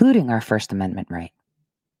 including our First Amendment right.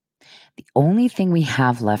 The only thing we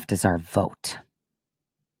have left is our vote.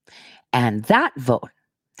 And that vote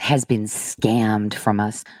has been scammed from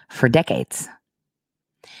us for decades.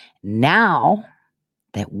 Now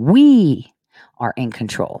that we are in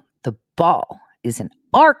control, the ball is in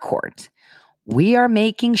our court. We are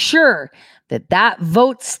making sure that that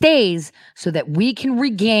vote stays so that we can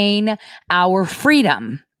regain our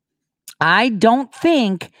freedom. I don't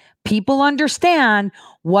think people understand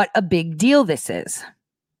what a big deal this is.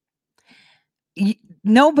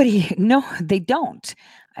 No, they don't.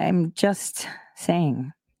 I'm just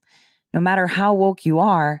saying, no matter how woke you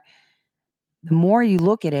are, the more you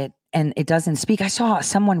look at it and it doesn't speak. I saw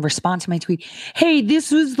someone respond to my tweet. Hey, this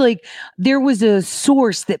was there was a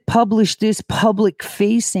source that published this public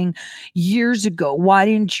facing years ago. Why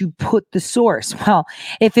didn't you put the source? Well,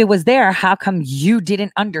 if it was there, how come you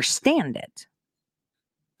didn't understand it?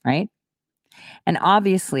 Right? And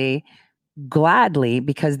obviously, gladly,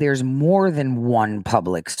 because there's more than one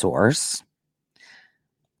public source,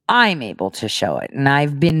 I'm able to show it. And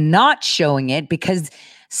I've been not showing it because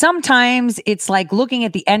sometimes it's like looking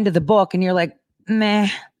at the end of the book and you're like, meh,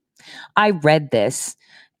 I read this,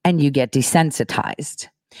 and you get desensitized.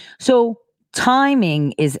 So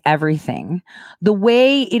timing is everything. The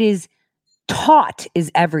way it is taught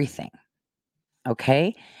is everything.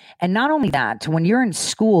 Okay? And not only that, when you're in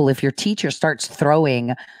school, if your teacher starts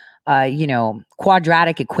throwing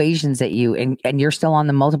quadratic equations at you and you're still on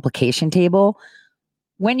the multiplication table,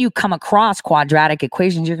 when you come across quadratic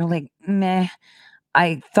equations, you're going to like, meh,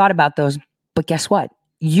 I thought about those, but guess what?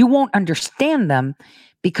 You won't understand them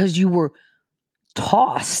because you were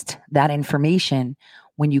tossed that information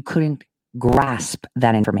when you couldn't grasp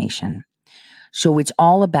that information. So it's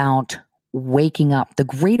all about waking up. The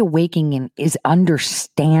Great Awakening is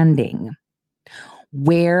understanding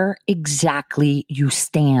where exactly you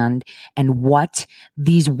stand and what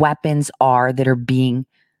these weapons are that are being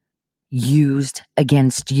used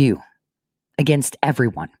against you, against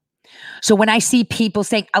everyone. So when I see people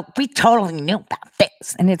saying, oh, we totally knew about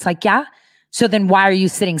this. And it's like, yeah. So then why are you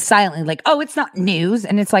sitting silently like, oh, it's not news?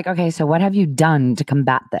 And it's like, okay, so what have you done to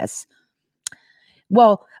combat this?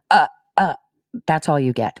 Well, that's all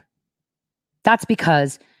you get. That's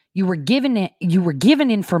because you were given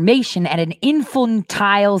information at an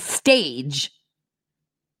infantile stage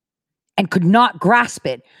and could not grasp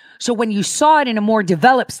it. So when you saw it in a more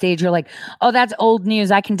developed stage, you're like, oh, that's old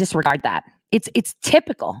news. I can disregard that. It's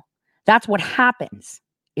typical. That's what happens.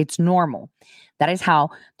 It's normal. That is how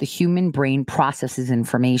the human brain processes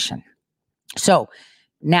information. So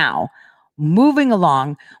now, moving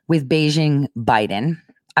along with Beijing Biden,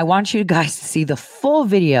 I want you guys to see the full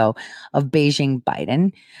video of Beijing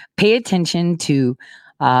Biden. Pay attention to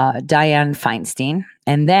Dianne Feinstein,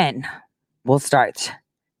 and then we'll start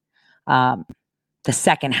the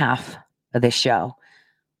second half of this show,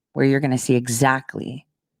 where you're going to see exactly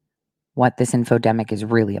what this infodemic is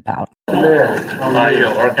really about. Thank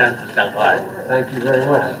you very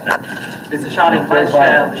much. Mr. Shotting, Vice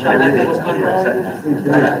Chair.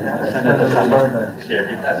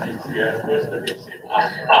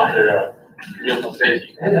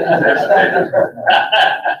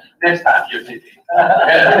 Next time you see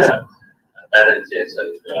Biden 先生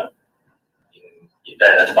的一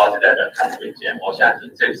代的超级代表团会见，我相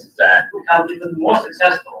信这是在 become even more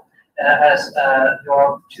successful as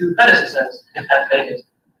your two predecessors have made it.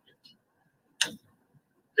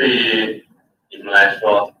 对于你们来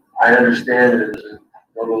说 I understand it is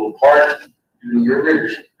a little part due to your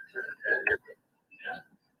leadership.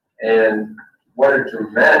 And what a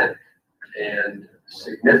dramatic and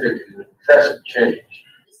significant and impressive change.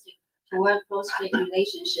 Toward close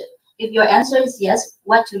relationship. If your answer is yes,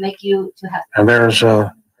 what to make you to have? And there's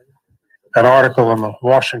an article in the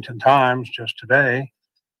Washington Times just today,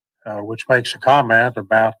 which makes a comment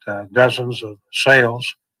about dozens of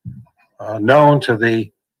sales known to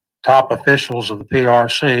the top officials of the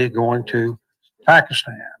PRC going to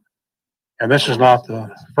Pakistan. And this is not the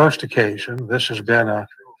first occasion. This has been a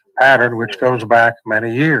pattern which goes back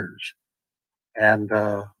many years. And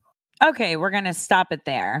okay, we're going to stop it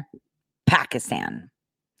there. Pakistan.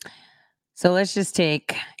 So let's just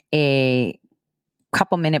take a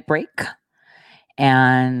couple minute break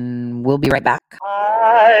and we'll be right back.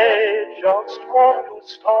 I just want to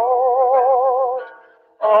start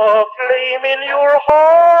a flame in your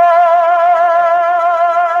heart.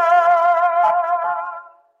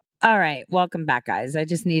 All right, welcome back, guys. I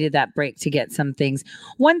just needed that break to get some things.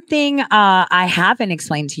 One thing I haven't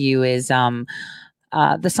explained to you is the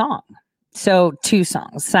song. So 2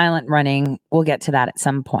 songs, Silent Running. We'll get to that at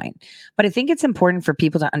some point. But I think it's important for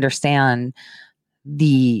people to understand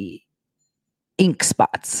the ink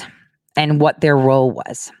spots and what their role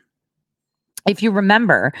was. If you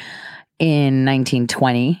remember, in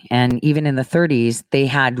 1920 and even in the 30s, they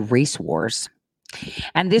had race wars.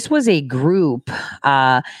 And this was a group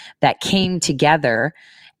that came together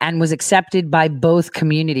and was accepted by both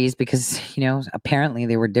communities because, apparently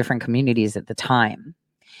they were different communities at the time.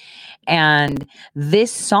 And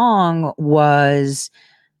this song was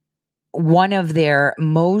one of their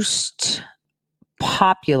most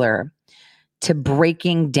popular to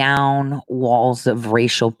breaking down walls of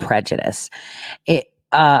racial prejudice.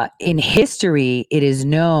 In history, it is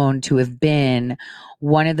known to have been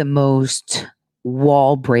one of the most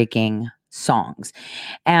wall-breaking songs.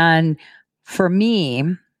 And for me,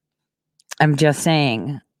 I'm just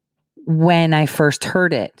saying, when I first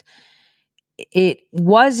heard it, it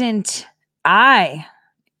wasn't and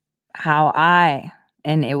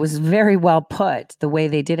it was very well put the way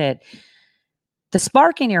they did it. The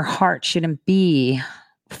spark in your heart shouldn't be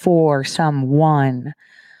for someone,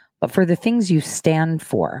 but for the things you stand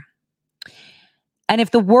for. And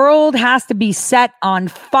if the world has to be set on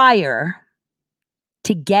fire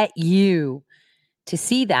to get you to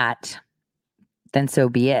see that, then so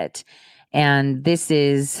be it. And this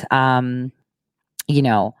is,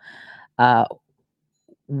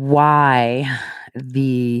 why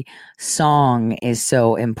the song is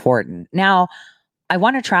so important. Now, I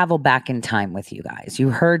want to travel back in time with you guys.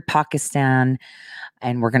 You heard Pakistan,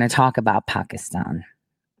 and we're going to talk about Pakistan.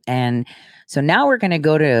 And so now we're going to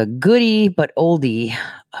go to a goodie but oldie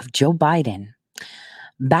of Joe Biden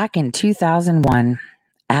back in 2001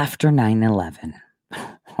 after 9/11.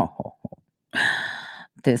 Oh,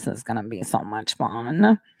 this is going to be so much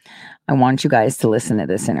fun. I want you guys to listen to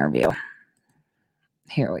this interview.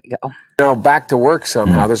 Here we go. Back to work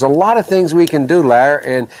somehow. There's a lot of things we can do, Larry,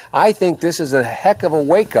 and I think this is a heck of a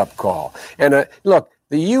wake-up call. And look,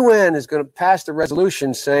 the UN is going to pass the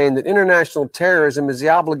resolution saying that international terrorism is the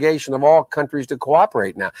obligation of all countries to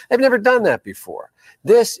cooperate now. They've never done that before.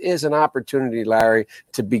 This is an opportunity, Larry,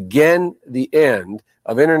 to begin the end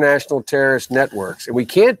of international terrorist networks. And we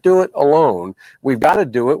can't do it alone. We've got to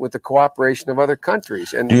do it with the cooperation of other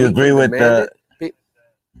countries. And do you agree with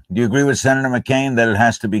Senator McCain that it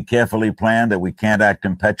has to be carefully planned, that we can't act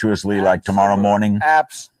impetuously like tomorrow morning?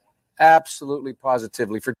 Absolutely,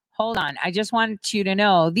 positively. Hold on. I just want you to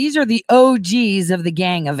know, these are the OGs of the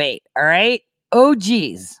Gang of Eight, all right?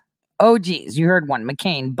 OGs. You heard one,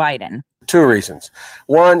 McCain, Biden. two reasons.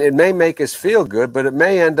 One, it may make us feel good, but it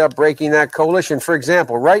may end up breaking that coalition. For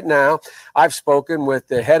example, right now, I've spoken with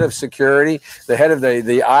the head of security, the head of the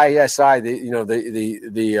ISI,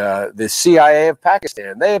 the CIA of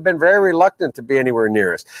Pakistan. They have been very reluctant to be anywhere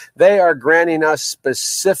near us. They are granting us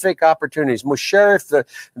specific opportunities. Musharraf,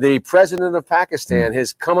 the president of Pakistan,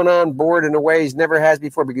 is coming on board in a way he's never has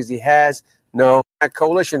before because he has no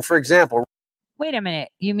coalition. For example, wait a minute.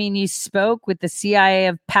 You mean you spoke with the CIA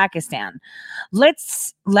of Pakistan?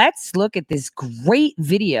 Let's look at this great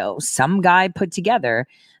video some guy put together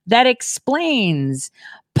that explains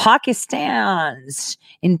Pakistan's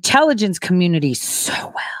intelligence community so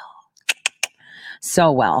well.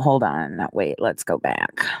 So well. Hold on. Wait, let's go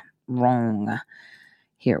back. Wrong.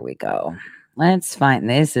 Here we go. Let's find,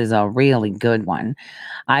 this is a really good one.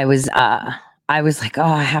 I was like, oh,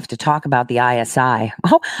 I have to talk about the ISI.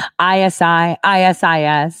 Oh, ISI,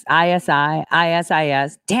 ISIS, ISI,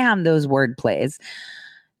 ISIS. Damn those word plays.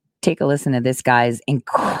 Take a listen to this guy's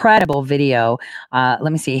incredible video.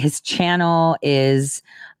 Let me see. His channel is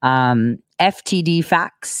FTD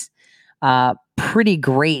Facts. Pretty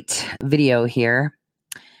great video here.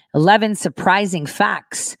 11 surprising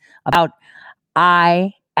facts about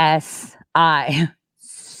ISI.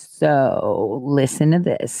 So listen to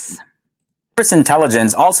this. Cyprus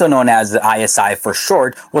Intelligence, also known as the ISI for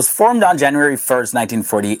short, was formed on January 1st,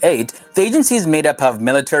 1948. The agency is made up of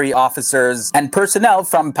military officers and personnel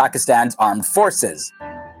from Pakistan's armed forces.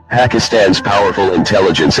 Pakistan's powerful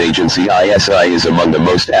intelligence agency ISI is among the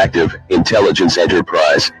most active intelligence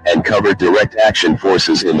enterprise and covert direct action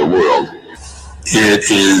forces in the world.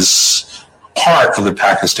 It is part of the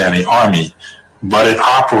Pakistani army, but it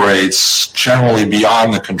operates generally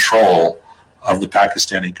beyond the control of the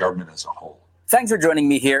Pakistani government as a whole. Thanks for joining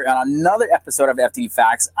me here on another episode of FTD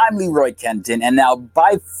Facts. I'm Leroy Kenton, and now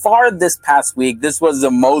by far this past week, this was the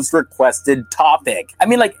most requested topic. I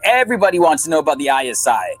mean, like, everybody wants to know about the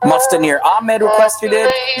ISI. Mustanir Ahmed requested it,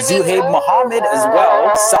 Zuhaib Mohammed as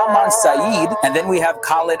well, Salman Saeed, and then we have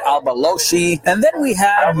Khalid Al-Balochi, and then we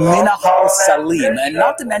have Minahal Salim, and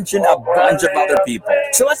not to mention a bunch of other people.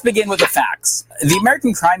 So let's begin with the facts. The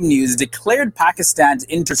American Crime News declared Pakistan's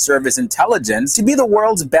inter-service intelligence to be the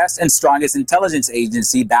world's best and strongest intelligence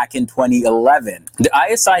agency back in 2011. The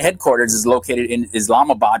ISI headquarters is located in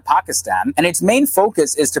Islamabad, Pakistan, and its main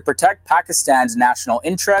focus is to protect Pakistan's national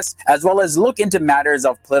interests, as well as look into matters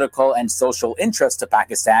of political and social interest to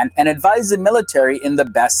Pakistan and advise the military in the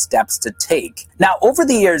best steps to take. Now, over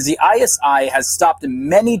the years, the ISI has stopped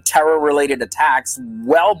many terror-related attacks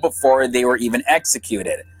well before they were even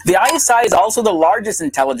executed. The ISI is also the largest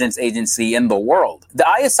intelligence agency in the world. The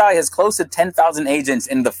ISI has close to 10,000 agents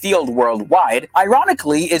in the field worldwide.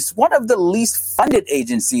 Ironically, it's one of the least funded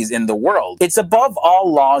agencies in the world. It's above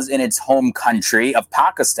all laws in its home country of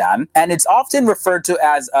Pakistan, and it's often referred to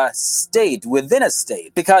as a state within a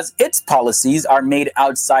state because its policies are made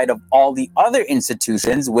outside of all the other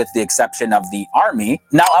institutions with the exception of the army.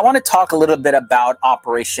 Now, I want to talk a little bit about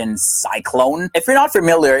Operation Cyclone. If you're not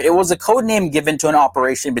familiar, it was a code name given to an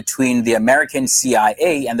operation between the American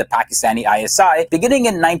CIA and the Pakistani ISI, beginning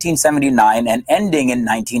in 1979 and ending in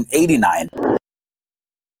 1989.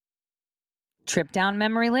 Trip down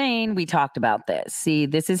memory lane, we talked about this. See,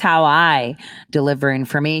 this is how I deliver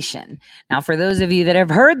information. Now, for those of you that have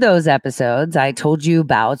heard those episodes, I told you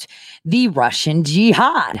about the Russian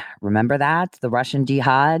jihad. Remember that? The Russian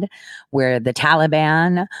jihad, where the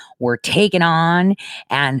Taliban were taken on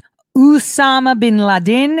and Osama bin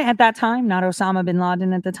Laden at that time, not Osama bin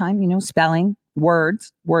Laden at the time, you know, spelling,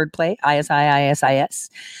 words, wordplay, ISI, ISIS.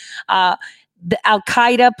 The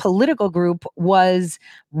Al-Qaeda political group was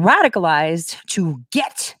radicalized to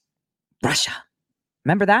get Russia.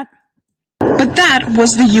 Remember that? But that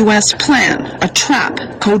was the U.S. plan, a trap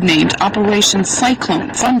codenamed Operation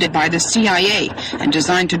Cyclone, funded by the CIA and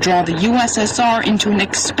designed to draw the USSR into an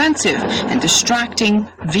expensive and distracting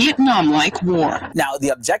Vietnam-like war. Now, the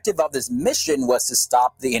objective of this mission was to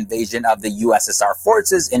stop the invasion of the USSR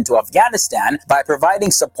forces into Afghanistan by providing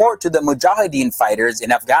support to the Mujahideen fighters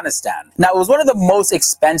in Afghanistan. Now, it was one of the most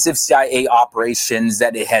expensive CIA operations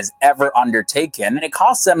that it has ever undertaken, and it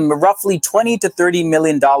cost them roughly $20 to $30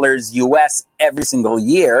 million US every single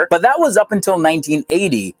year, but that was up until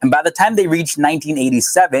 1980, and by the time they reached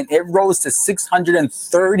 1987, it rose to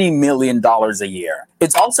 $630 million a year.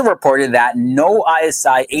 It's also reported that no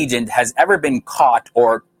ISI agent has ever been caught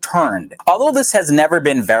or turned. Although this has never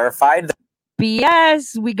been verified,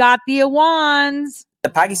 BS, we got the Awans. The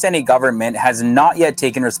Pakistani government has not yet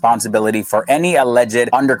taken responsibility for any alleged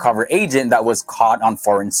undercover agent that was caught on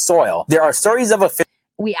foreign soil. There are stories of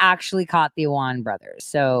we actually caught the Awan brothers,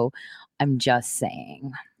 so I'm just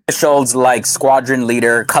saying. Officials like squadron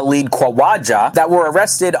leader Khalid Khawaja that were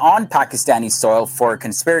arrested on Pakistani soil for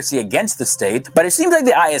conspiracy against the state. But it seems like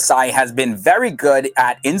the ISI has been very good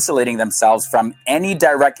at insulating themselves from any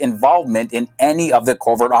direct involvement in any of the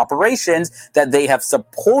covert operations that they have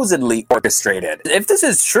supposedly orchestrated. If this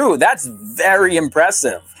is true, that's very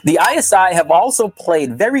impressive. The ISI have also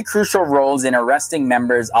played very crucial roles in arresting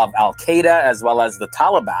members of Al-Qaeda as well as the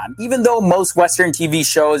Taliban. Even though most Western TV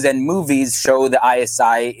shows and movies show the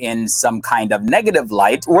ISI in some kind of negative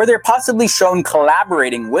light, where they're possibly shown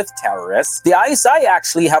collaborating with terrorists, the ISI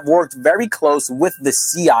actually have worked very close with the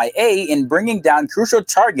CIA in bringing down crucial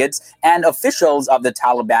targets and officials of the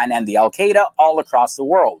Taliban and the Al-Qaeda all across the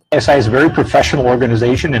world. ISI is a very professional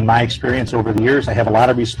organization. In my experience over the years, I have a lot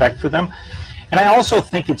of respect for them. And I also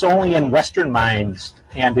think it's only in Western minds,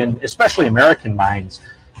 and in especially American minds,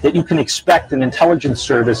 that you can expect an intelligence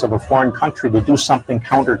service of a foreign country to do something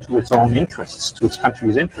counter to its own interests, to its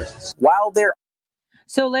country's interests. While they're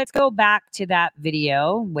So let's go back to that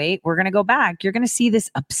video. Wait, we're going to go back. You're going to see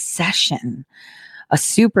this obsession, a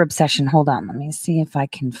super obsession. Hold on. Let me see if I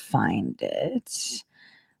can find it.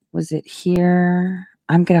 Was it here?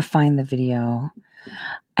 I'm going to find the video.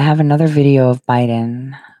 I have another video of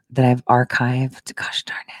Biden that I've archived. Gosh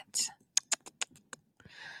darn it.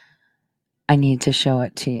 I need to show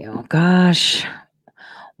it to you. Gosh,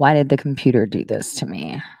 why did the computer do this to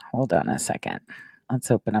me? Hold on a second.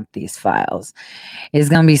 Let's open up these files. It's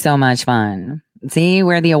going to be so much fun. See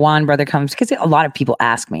where the Awan brother comes? Because a lot of people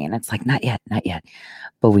ask me, and it's like, not yet, not yet.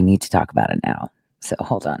 But we need to talk about it now. So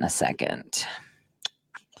hold on a second.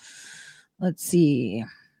 Let's see.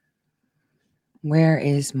 Where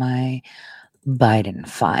is my Biden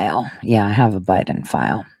file? Yeah, I have a Biden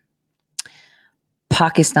file.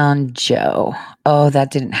 Pakistan Joe. Oh, that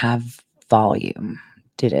didn't have volume,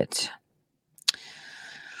 did it?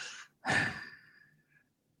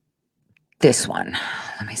 This one.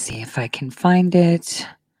 Let me see if I can find it.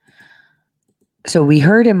 So we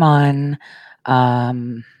heard him on,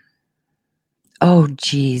 oh,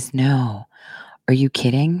 geez, no. Are you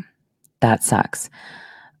kidding? That sucks.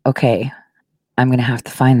 Okay. I'm going to have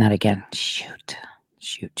to find that again. Shoot.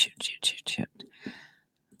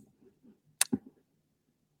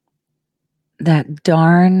 That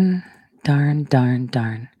darn.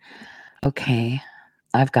 Okay.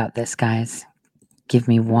 I've got this, guys. Give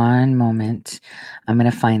me one moment. I'm going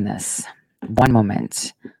to find this. One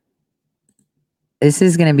moment. This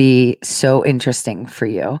is going to be so interesting for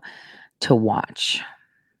you to watch.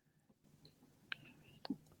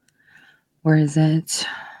 Where is it?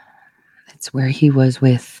 It's where he was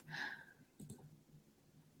with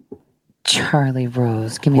Charlie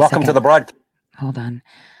Rose. Give me a second. Welcome to the broadcast. Hold on.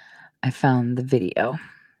 I found the video.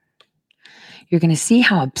 You're going to see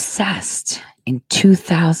how obsessed in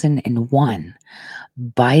 2001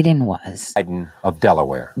 Biden was. Biden of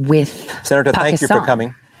Delaware. With Senator, Pakistan. thank you for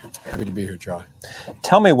coming. Happy to be here, Charlie.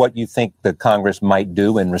 Tell me what you think the Congress might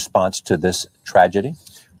do in response to this tragedy.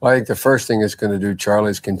 Well, I think the first thing it's going to do, Charlie,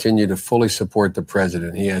 is continue to fully support the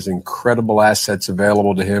president. He has incredible assets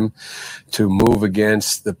available to him to move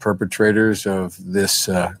against the perpetrators of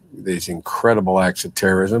these incredible acts of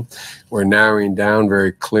terrorism. We're narrowing down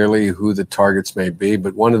very clearly who the targets may be.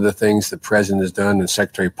 But one of the things the president has done and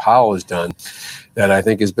Secretary Powell has done that I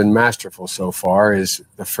think has been masterful so far is,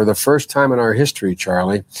 for the first time in our history,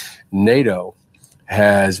 Charlie, NATO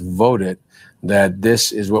has voted that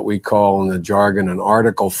this is what we call in the jargon an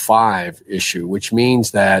Article 5 issue, which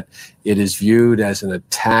means that it is viewed as an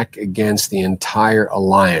attack against the entire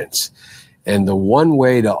alliance. And the one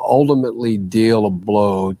way to ultimately deal a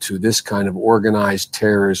blow to this kind of organized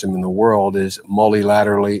terrorism in the world is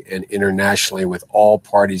multilaterally and internationally with all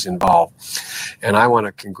parties involved. And I want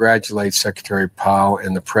to congratulate Secretary Powell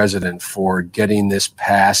and the president for getting this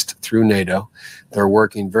passed through NATO. They're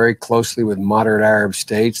working very closely with moderate Arab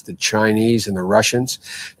states, the Chinese and the Russians,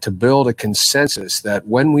 to build a consensus that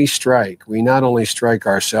when we strike, we not only strike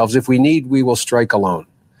ourselves, if we need, we will strike alone.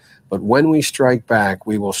 But when we strike back,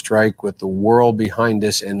 we will strike with the world behind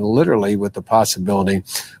us and literally with the possibility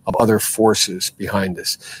of other forces behind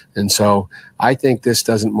us. And so I think this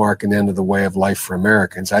doesn't mark an end of the way of life for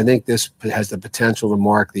Americans. I think this has the potential to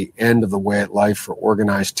mark the end of the way of life for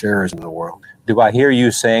organized terrorism in the world. Do I hear you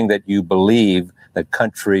saying that you believe that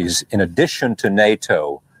countries, in addition to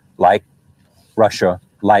NATO, like Russia,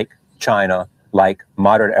 like China, like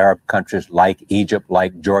moderate Arab countries, like Egypt,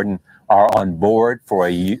 like Jordan, are on board for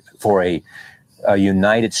a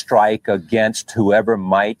united strike against whoever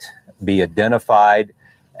might be identified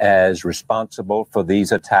as responsible for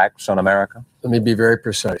these attacks on America? Let me be very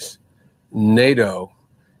precise. NATO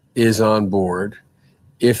is on board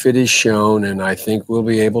if it is shown, and I think we'll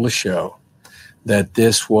be able to show, that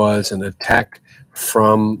this was an attack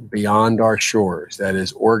from beyond our shores, that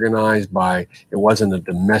is organized by, it wasn't a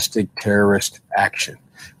domestic terrorist action,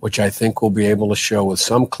 which I think we'll be able to show with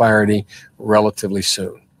some clarity relatively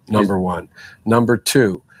soon. Number one. Number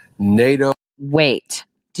two, NATO. Wait,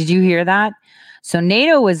 did you hear that? So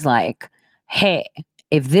NATO was like, hey,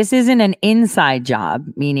 if this isn't an inside job,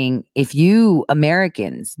 meaning if you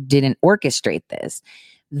Americans didn't orchestrate this,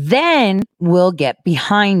 then we'll get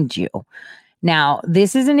behind you. Now,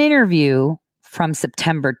 this is an interview from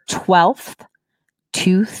September 12th,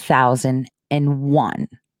 2001.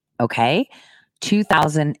 Okay?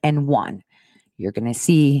 2001. You're going to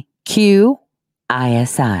see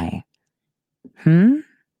QISI.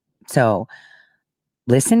 So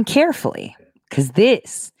listen carefully, because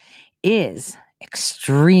this is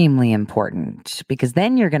extremely important, because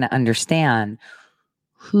then you're going to understand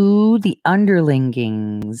who the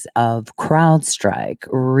underlingings of CrowdStrike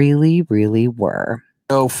really, really were.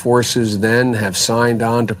 Forces then have signed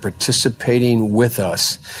on to participating with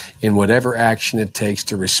us in whatever action it takes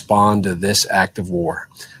to respond to this act of war.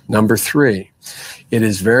 Number three, it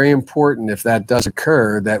is very important, if that does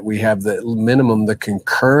occur, that we have the minimum, the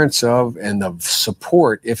concurrence of and the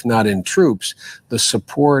support, if not in troops, the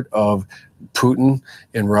support of Putin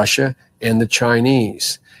in Russia and the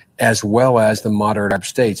Chinese, as well as the moderate Arab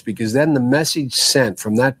states, because then the message sent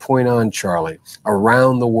from that point on, Charlie,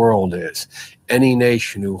 around the world is any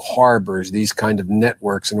nation who harbors these kind of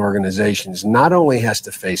networks and organizations not only has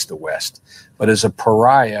to face the West, but is a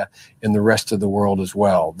pariah in the rest of the world as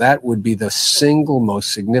well. That would be the single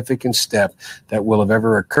most significant step that will have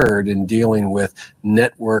ever occurred in dealing with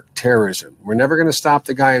network terrorism. We're never going to stop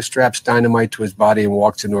the guy who straps dynamite to his body and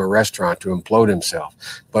walks into a restaurant to implode himself,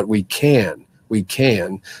 but we can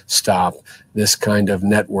stop this kind of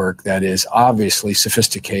network that is obviously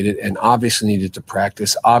sophisticated and obviously needed to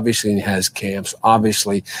practice, obviously has camps,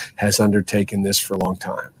 obviously has undertaken this for a long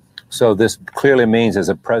time. So this clearly means, as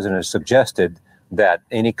the president has suggested, that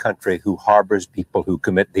any country who harbors people who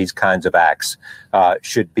commit these kinds of acts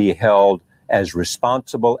should be held as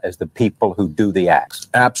responsible as the people who do the acts.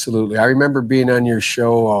 Absolutely. I remember being on your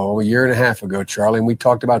show a year and a half ago, Charlie, and we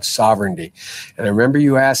talked about sovereignty. And I remember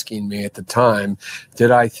you asking me at the time,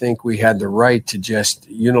 did I think we had the right to just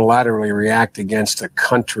unilaterally react against a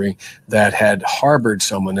country that had harbored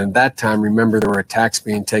someone? And at that time, remember, there were attacks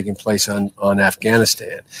being taken place on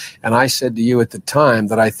Afghanistan. And I said to you at the time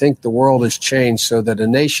that I think the world has changed so that a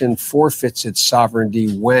nation forfeits its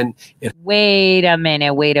sovereignty when it... Wait a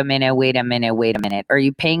minute. Are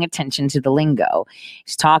you paying attention to the lingo?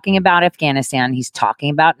 He's talking about Afghanistan. He's talking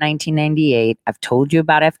about 1998. I've told you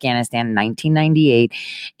about Afghanistan, 1998.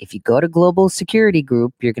 If you go to Global Security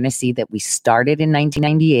Group, you're going to see that we started in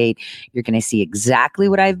 1998. You're going to see exactly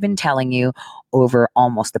what I've been telling you over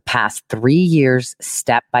almost the past 3 years,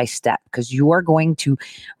 step by step, because you are going to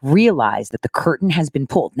realize that the curtain has been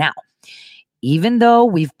pulled. Now, even though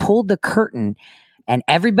we've pulled the curtain and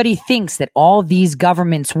everybody thinks that all these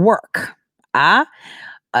governments work,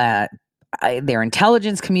 their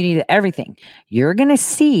intelligence community, everything, you're going to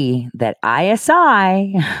see that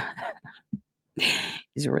ISI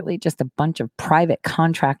is really just a bunch of private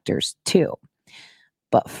contractors too.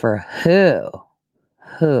 But for who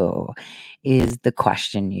is the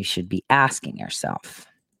question you should be asking yourself.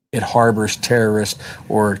 It harbors terrorists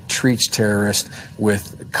or treats terrorists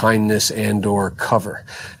with kindness and or cover.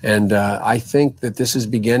 And I think that this is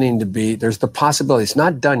beginning to be, there's the possibility, it's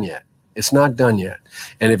not done yet. It's not done yet.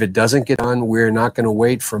 And if it doesn't get done, we're not going to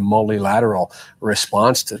wait for multilateral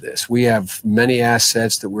response to this. We have many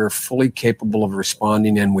assets that we're fully capable of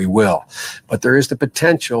responding, and we will. But there is the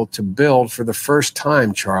potential to build for the first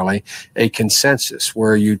time, Charlie, a consensus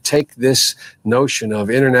where you take this notion of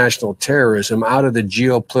international terrorism out of the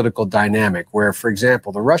geopolitical dynamic, where, for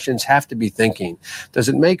example, the Russians have to be thinking, does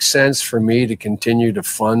it make sense for me to continue to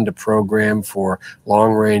fund a program for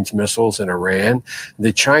long-range missiles in Iran?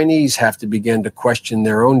 The Chinese have to begin to question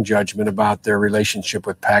their own judgment about their relationship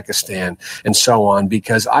with Pakistan and so on,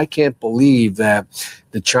 because I can't believe that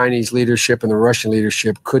the Chinese leadership and the Russian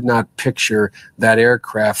leadership could not picture that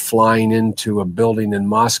aircraft flying into a building in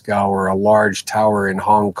Moscow or a large tower in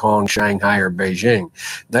Hong Kong, Shanghai, or Beijing.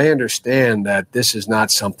 They understand that this is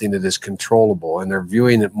not something that is controllable, and they're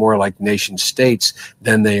viewing it more like nation states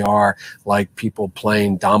than they are like people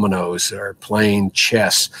playing dominoes or playing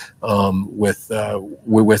chess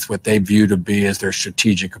with what they view to be as their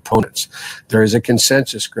strategic opponents. There is a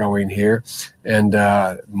consensus growing here, and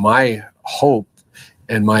my hope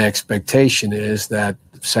and my expectation is that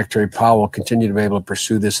Secretary Powell will continue to be able to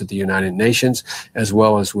pursue this at the United Nations as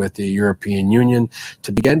well as with the European Union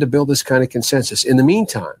to begin to build this kind of consensus. In the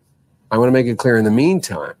meantime, I want to make it clear, in the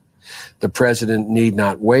meantime, the president need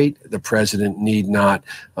not wait. The president need not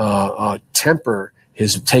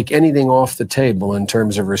take anything off the table in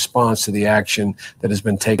terms of response to the action that has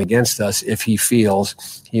been taken against us if he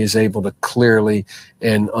feels he is able to clearly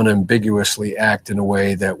and unambiguously act in a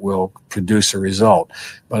way that will produce a result.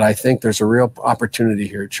 But I think there's a real opportunity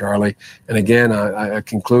here, Charlie. And again, I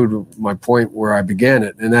conclude my point where I began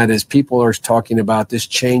it, and that is people are talking about this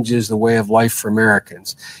changes the way of life for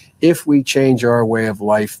Americans. If we change our way of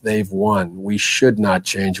life, they've won. We should not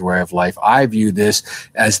change our way of life. I view this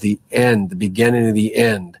as the beginning of the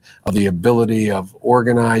end of the ability of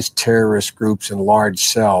organized terrorist groups and large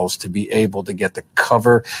cells to be able to get the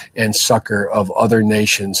cover and succor of other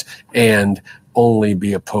nations and only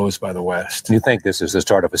be opposed by the West. You think this is the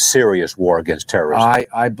start of a serious war against terrorism?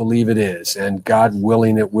 I believe it is, and God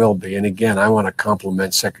willing it will be. And again, I want to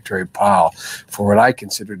compliment Secretary Powell for what I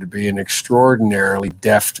consider to be an extraordinarily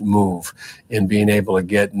deft move in being able to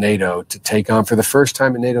get NATO to take on, for the first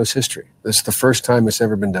time in NATO's history, this is the first time it's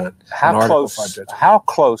ever been done. How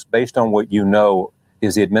close, based on what you know,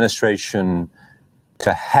 is the administration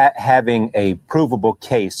to having a provable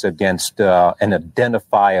case against an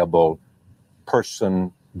identifiable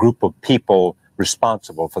person, group of people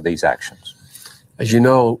responsible for these actions? As you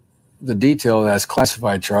know, the detail that's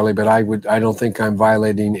classified, Charlie, but I don't think I'm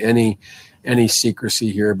violating any secrecy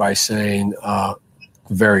here by saying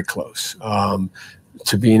very close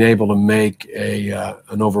to being able to make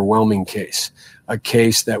an overwhelming case, a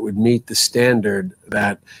case that would meet the standard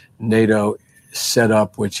that NATO set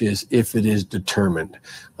up, which is if it is determined.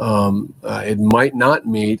 It might not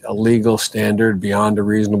meet a legal standard beyond a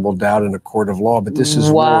reasonable doubt in a court of law, but this is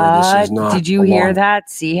war. This is not. Did you hear that?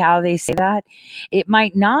 See how they say that? It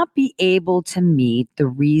might not be able to meet the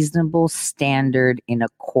reasonable standard in a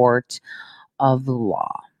court of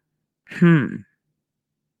law.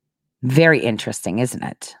 Very interesting, isn't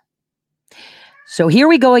it? So here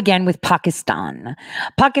we go again with Pakistan.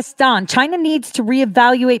 China needs to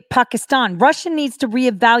reevaluate Pakistan. Russia needs to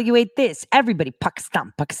reevaluate this. Everybody,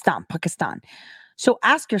 Pakistan. So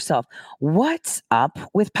ask yourself, what's up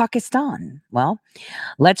with Pakistan? Well,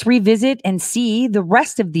 let's revisit and see the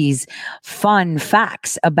rest of these fun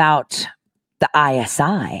facts about the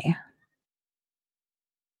ISI.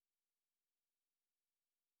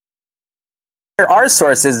 There are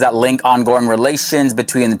sources that link ongoing relations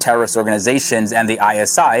between the terrorist organizations and the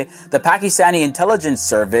ISI. The Pakistani intelligence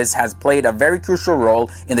service has played a very crucial role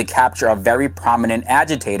in the capture of very prominent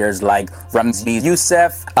agitators like Ramzi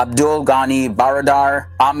Youssef, Abdul Ghani Baradar,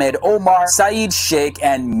 Ahmed Omar, Saeed Sheikh,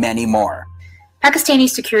 and many more. Pakistani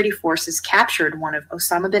security forces captured one of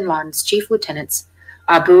Osama bin Laden's chief lieutenants,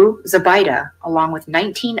 Abu Zubaydah, along with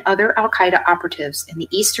 19 other al-Qaeda operatives in the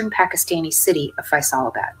eastern Pakistani city of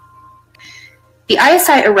Faisalabad. The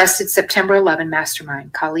ISI arrested September 11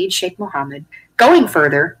 mastermind Khalid Sheikh Mohammed. Going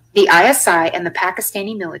further, the ISI and the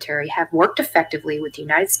Pakistani military have worked effectively with the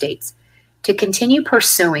United States to continue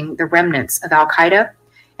pursuing the remnants of al-Qaeda,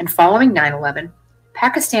 and following 9/11,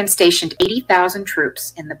 Pakistan stationed 80,000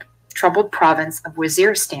 troops in the troubled province of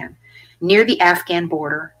Waziristan near the Afghan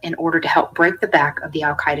border in order to help break the back of the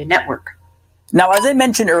al-Qaeda network. Now, as I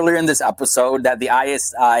mentioned earlier in this episode, that the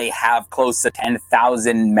ISI have close to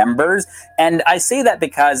 10,000 members, and I say that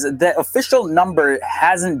because the official number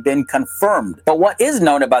hasn't been confirmed. But what is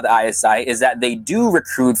known about the ISI is that they do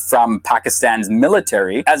recruit from Pakistan's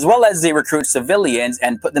military, as well as they recruit civilians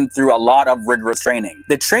and put them through a lot of rigorous training.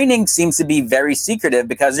 The training seems to be very secretive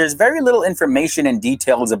because there's very little information and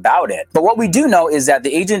details about it. But what we do know is that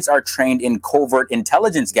the agents are trained in covert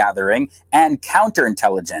intelligence gathering and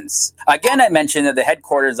counterintelligence. Again, I mentioned that the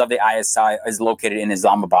headquarters of the ISI is located in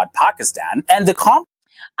Islamabad, Pakistan, and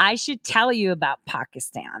I should tell you about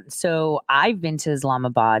Pakistan. So I've been to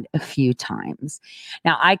Islamabad a few times.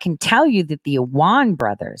 Now, I can tell you that the Awan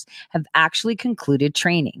brothers have actually concluded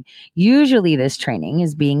training. Usually this training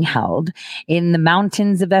is being held in the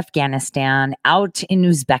mountains of Afghanistan, out in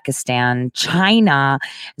Uzbekistan, China,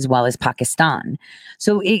 as well as Pakistan.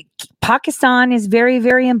 So Pakistan is very,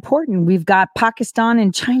 very important. We've got Pakistan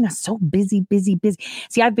and China so busy.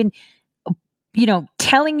 See, I've been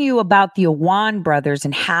telling you about the Awan brothers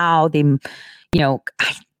and how they,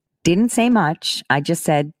 I didn't say much. I just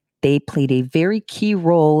said they played a very key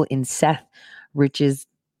role in Seth Rich's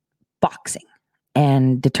boxing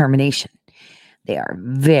and determination. They are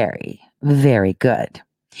very, very good.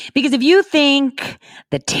 Because if you think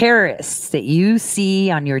the terrorists that you see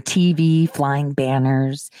on your TV flying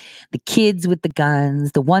banners, the kids with the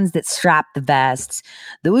guns, the ones that strap the vests,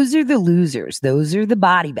 those are the losers. Those are the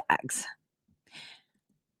body bags.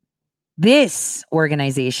 This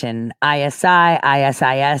organization, ISIS,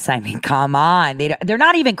 I mean, come on. They're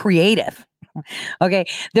not even creative. Okay.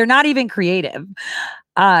 They're not even creative.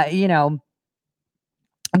 You know,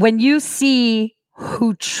 when you see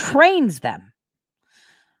who trains them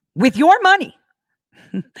with your money,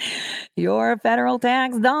 your federal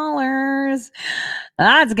tax dollars,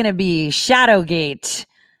 that's going to be Shadowgate,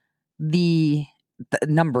 the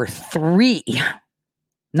number three.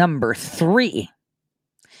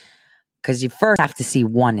 Because you first have to see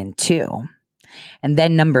 1 and 2. And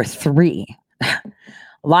then number 3. A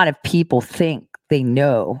lot of people think they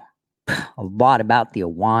know a lot about the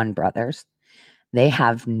Awan brothers. They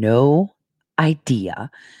have no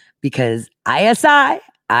idea because ISI,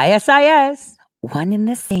 ISIS, one in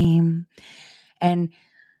the same. And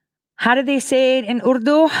how do they say it in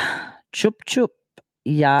Urdu? Chup chup,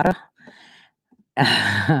 yar.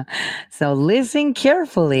 So listen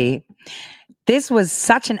carefully. This was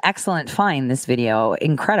such an excellent find, this video.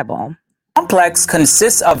 Incredible. The complex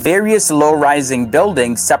consists of various low-rising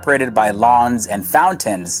buildings separated by lawns and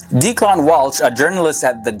fountains. Declan Walsh, a journalist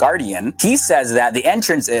at The Guardian, he says that the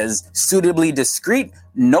entrance is suitably discreet,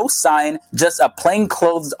 no sign, just a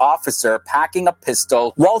plainclothes officer packing a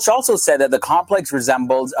pistol. Walsh also said that the complex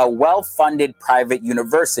resembles a well-funded private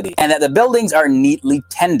university and that the buildings are neatly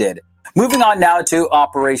tended. Moving on now to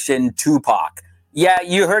Operation Tupac. Yeah,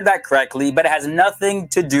 you heard that correctly, but it has nothing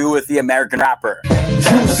to do with the American rapper.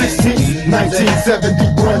 2/16,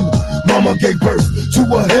 1971, mama gave birth to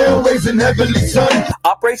a hell-raising heavenly son.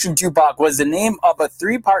 Operation Tupac was the name of a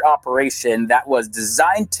 3-part operation that was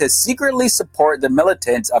designed to secretly support the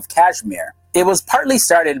militants of Kashmir. It was partly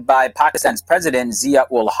started by Pakistan's president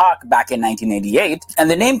Zia-ul-Haq back in 1988,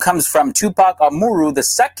 and the name comes from Tupac Amaru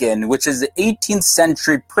II, which is the 18th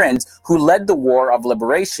century prince who led the War of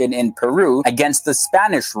Liberation in Peru against the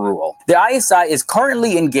Spanish rule. The ISI is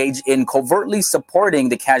currently engaged in covertly supporting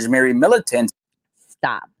the Kashmiri militants.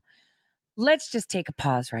 Stop. Let's just take a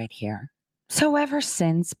pause right here. So ever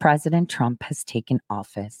since President Trump has taken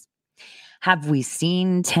office, have we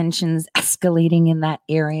seen tensions escalating in that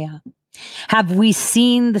area? Have we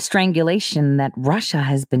seen the strangulation that Russia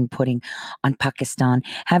has been putting on Pakistan?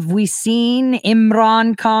 Have we seen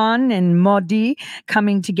Imran Khan and Modi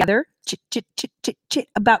coming together chit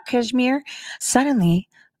about Kashmir? Suddenly,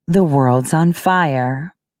 the world's on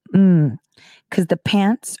fire because the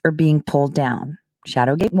pants are being pulled down.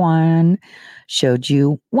 Shadowgate 1 showed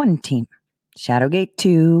you one team. Shadowgate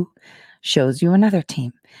 2 shows you another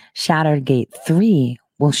team. Shadowgate 3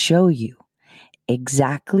 will show you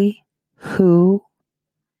exactly who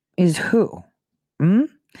is who.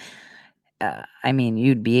 I mean,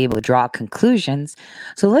 you'd be able to draw conclusions.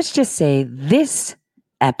 So let's just say this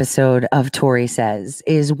episode of Tori Says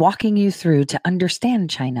is walking you through to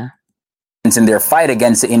understand China in their fight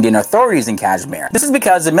against the Indian authorities in Kashmir. This is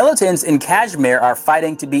because the militants in Kashmir are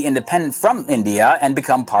fighting to be independent from India and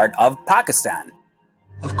become part of Pakistan.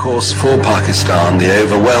 Of course, for Pakistan, the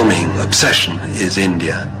overwhelming obsession is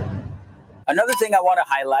India. Another thing I want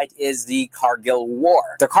to highlight is the Kargil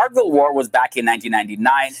War. The Kargil War was back in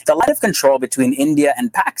 1999. The line of control between India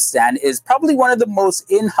and Pakistan is probably one of the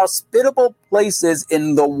most inhospitable places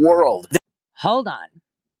in the world. Hold on.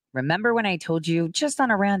 Remember when I told you, just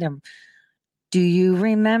on a random, do you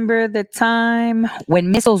remember the time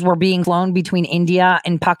when missiles were being flown between India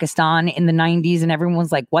and Pakistan in the 90s and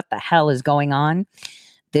everyone's like, what the hell is going on?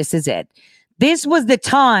 This is it. This was the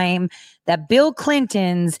time that Bill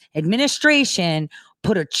Clinton's administration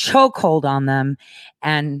put a chokehold on them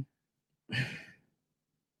and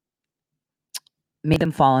made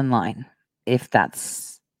them fall in line, if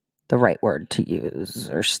that's the right word to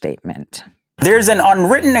use or statement. There's an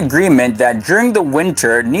unwritten agreement that during the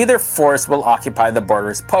winter, neither force will occupy the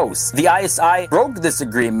border's posts. The ISI broke this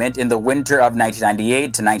agreement in the winter of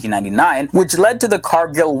 1998 to 1999, which led to the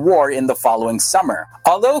Kargil War in the following summer.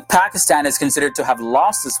 Although Pakistan is considered to have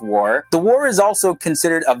lost this war, the war is also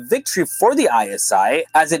considered a victory for the ISI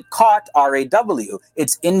as it caught RAW,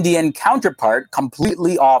 its Indian counterpart,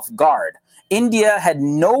 completely off guard. India had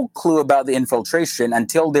no clue about the infiltration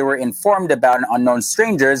until they were informed about an unknown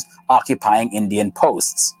strangers occupying Indian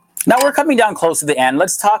posts. Now we're coming down close to the end.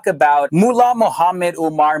 Let's talk about Mullah Muhammad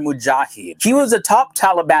Umar Mujahid. He was a top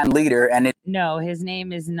Taliban leader and No, his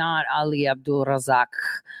name is not Ali Abdul Razak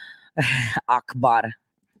Akbar.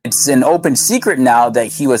 It's an open secret now that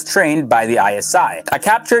he was trained by the ISI. A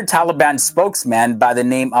captured Taliban spokesman by the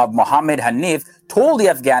name of Mohammed Hanif told the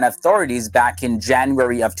Afghan authorities back in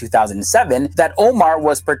January of 2007 that Omar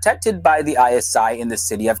was protected by the ISI in the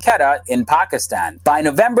city of Quetta in Pakistan. By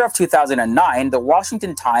November of 2009, the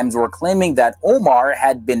Washington Times were claiming that Omar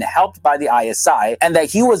had been helped by the ISI and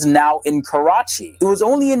that he was now in Karachi. It was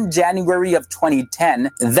only in January of 2010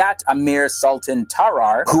 that Amir Sultan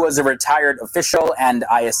Tarar, who was a retired official and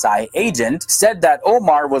ISI agent, said that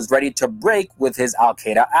Omar was ready to break with his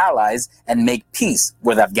Al-Qaeda allies and make peace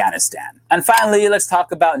with Afghanistan. And finally, let's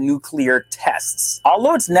talk about nuclear tests.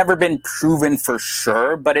 Although it's never been proven for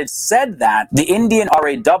sure, but it's said that the Indian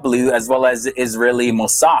RAW as well as Israeli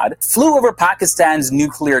Mossad flew over Pakistan's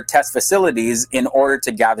nuclear test facilities in order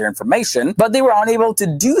to gather information, but they were unable to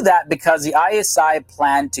do that because the ISI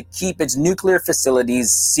planned to keep its nuclear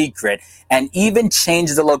facilities secret and even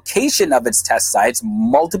change the location of its test sites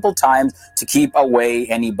multiple times to keep away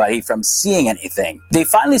anybody from seeing anything. They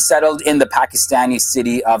finally settled in the Pakistani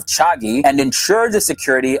city of Chagi and ensured the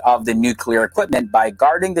security of the nuclear equipment by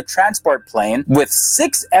guarding the transport plane with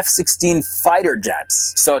 6 F-16 fighter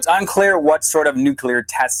jets. So it's unclear what sort of nuclear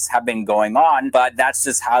tests have been going on, but that's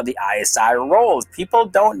just how the ISI rolls. People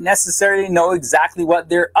don't necessarily know exactly what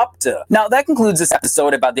they're up to. Now, that concludes this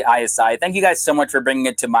episode about the ISI. Thank you guys so much for bringing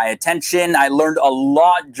it to my attention. I learned a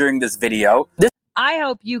lot during this video. I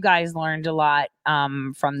hope you guys learned a lot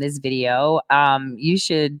from this video. You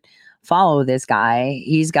should follow this guy.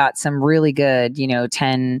 He's got some really good,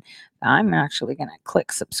 10. I'm actually going to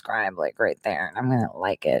click subscribe like right there, and I'm going to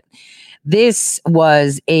like it. This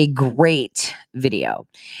was a great video.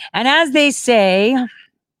 And as they say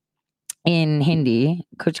in Hindi,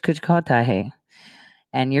 kuch kuch hota hai.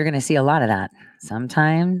 And you're going to see a lot of that.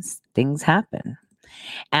 Sometimes things happen.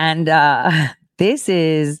 And this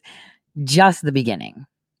is just the beginning,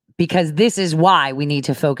 because this is why we need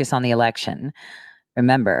to focus on the election.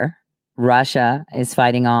 Remember, Russia is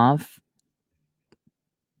fighting off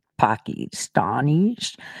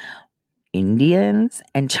Pakistanis, Indians,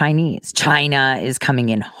 and Chinese. China is coming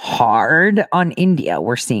in hard on India.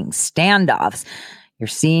 We're seeing standoffs. You're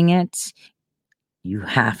seeing it. You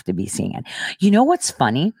have to be seeing it. You know what's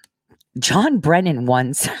funny? John Brennan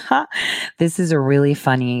once, this is a really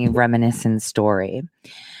funny reminiscent story.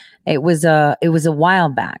 It was a while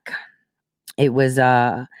back. It was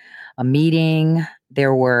a meeting.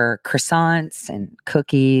 There were croissants and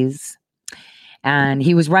cookies. And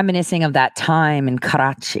he was reminiscing of that time in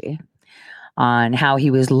Karachi on how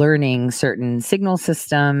he was learning certain signal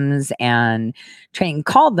systems and training,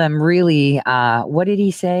 called them really, what did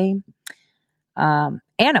he say?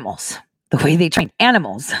 Animals, the way they train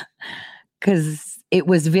animals. Because it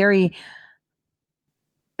was very,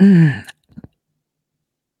 how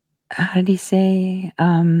did he say?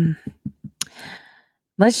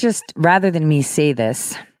 Let's just, rather than me say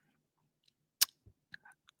this,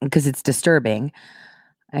 because it's disturbing,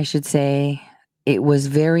 I should say it was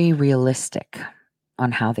very realistic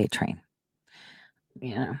on how they train.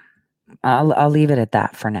 I'll leave it at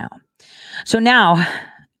that for now. So now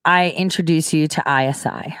I introduce you to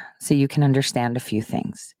ISI so you can understand a few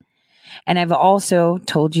things. And I've also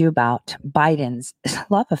told you about Biden's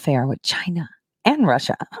love affair with China and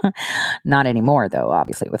Russia. Not anymore, though,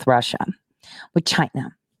 obviously, with Russia, with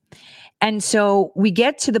China. And so we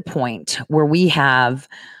get to the point where we have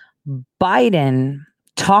Biden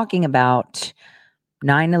talking about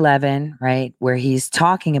 9/11, right? Where he's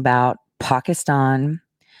talking about Pakistan.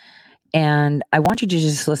 And I want you to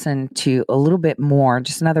just listen to a little bit more,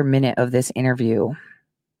 just another minute of this interview.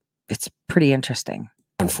 It's pretty interesting.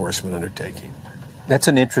 Enforcement undertaking. That's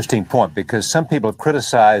an interesting point, because some people have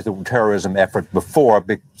criticized the terrorism effort before,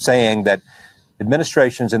 saying that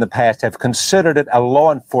administrations in the past have considered it a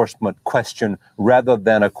law enforcement question rather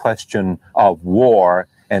than a question of war,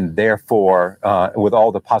 and therefore with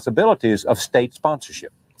all the possibilities of state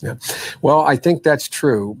sponsorship. Yeah. Well, I think that's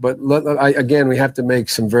true. But again, we have to make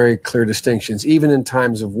some very clear distinctions. Even in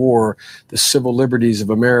times of war, the civil liberties of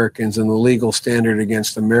Americans and the legal standard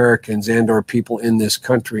against Americans and or people in this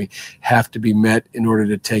country have to be met in order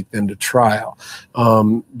to take them to trial.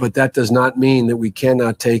 But that does not mean that we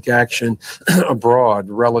cannot take action abroad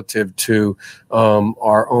relative to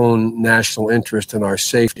our own national interest and our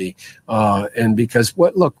safety. And because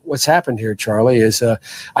what's happened here, Charlie, is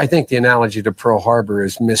I think the analogy to Pearl Harbor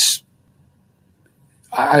is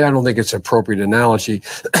I don't think it's an appropriate analogy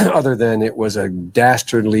other than it was a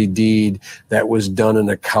dastardly deed that was done in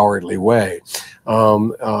a cowardly way.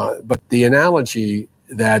 But the analogy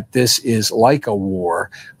that this is like a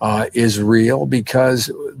war is real,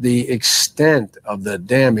 because the extent of the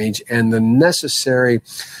damage and the necessary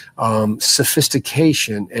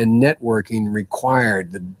sophistication and networking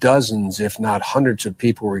required, the dozens, if not hundreds of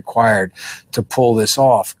people required to pull this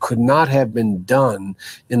off, could not have been done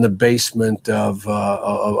in the basement of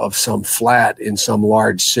some flat in some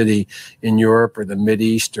large city in Europe or the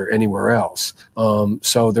Mideast or anywhere else.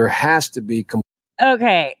 So there has to be.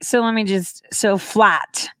 Okay, so let me so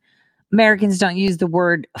flat. Americans don't use the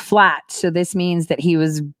word flat, so this means that he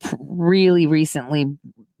was really recently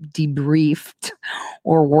debriefed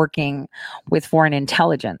or working with foreign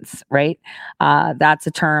intelligence, right? That's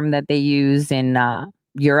a term that they use in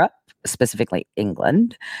Europe, specifically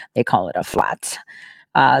England. They call it a flat.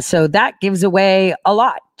 So that gives away a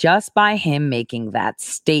lot just by him making that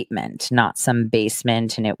statement, not some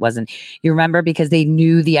basement. And it wasn't, you remember, because they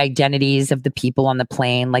knew the identities of the people on the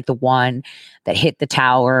plane, like the one that hit the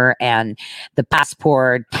tower and the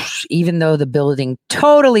passport, even though the building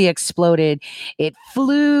totally exploded, it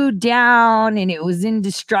flew down and it was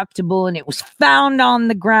indestructible and it was found on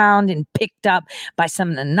the ground and picked up by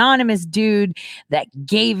some anonymous dude that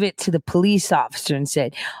gave it to the police officer and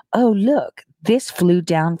said, oh, look, this flew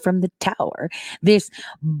down from the tower. This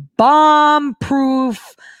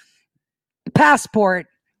bomb-proof passport,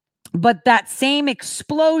 but that same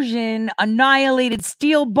explosion annihilated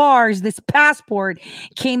steel bars. This passport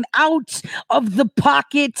came out of the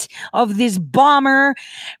pocket of this bomber,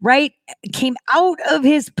 right? Came out of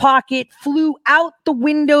his pocket, flew out the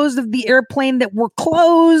windows of the airplane that were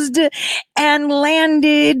closed, and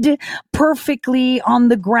landed perfectly on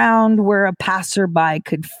the ground where a passerby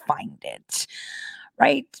could find it.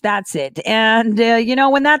 Right? That's it. And,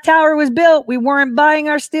 when that tower was built, we weren't buying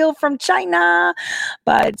our steel from China,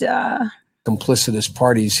 but complicitous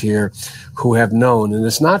parties here who have known, and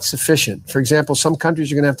it's not sufficient. For example, some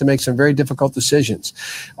countries are going to have to make some very difficult decisions.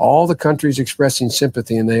 All the countries expressing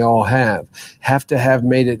sympathy, and they all have to have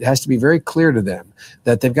made it, has to be very clear to them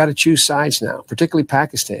that they've got to choose sides now, particularly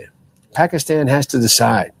Pakistan. Pakistan has to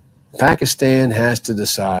decide. Pakistan has to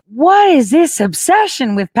decide. What is this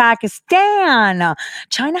obsession with Pakistan?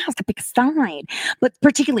 China has to pick a side, but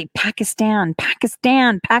particularly Pakistan.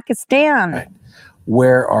 Right.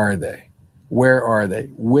 Where are they? Where are they?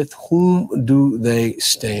 With whom do they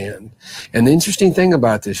stand? And the interesting thing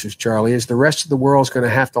about this is, Charlie, is the rest of the world is going to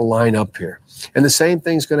have to line up here. And the same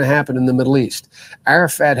thing's going to happen in the Middle East.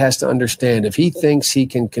 Arafat has to understand, if he thinks he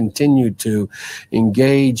can continue to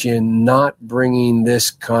engage in not bringing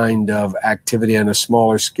this kind of activity on a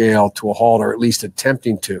smaller scale to a halt, or at least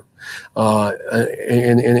attempting to,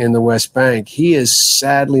 in the West Bank, he is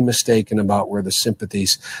sadly mistaken about where the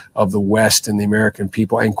sympathies of the West and the American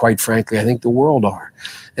people, and quite frankly, I think the world are.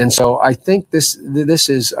 And so I think this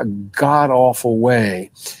is a god-awful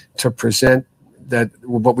way to present that,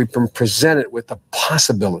 but we can present it with the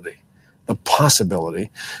possibility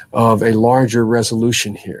of a larger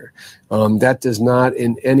resolution here. That does not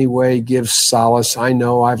in any way give solace. I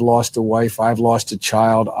know I've lost a wife, I've lost a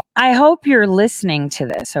child. I hope you're listening to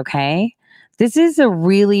this, okay? This is a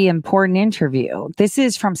really important interview. This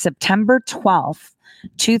is from September 12th,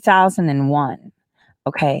 2001,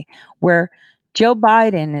 okay, where Joe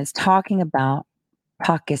Biden is talking about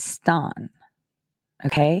Pakistan,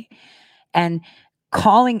 okay, and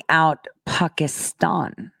calling out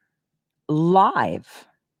Pakistan live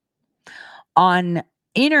on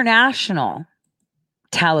international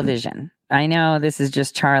television. I know this is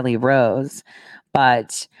just Charlie Rose,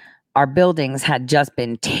 but our buildings had just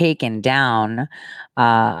been taken down,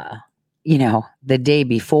 the day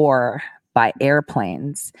before by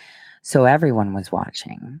airplanes. So everyone was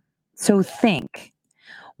watching. So think,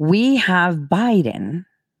 we have Biden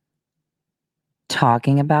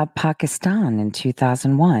talking about Pakistan in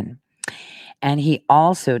 2001. And he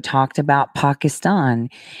also talked about Pakistan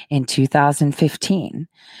in 2015.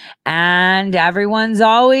 And everyone's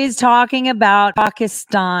always talking about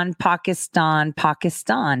Pakistan.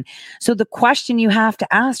 So the question you have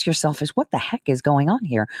to ask yourself is, what the heck is going on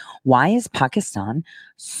here? Why is Pakistan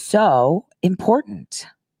so important?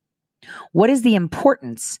 What is the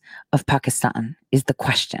importance of Pakistan is the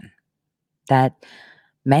question that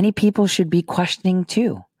many people should be questioning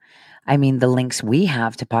too. I mean, the links we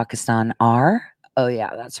have to Pakistan are, oh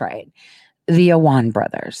yeah, that's right, the Awan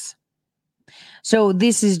brothers. So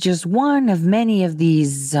this is just one of many of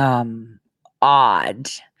these odd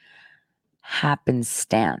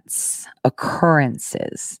happenstance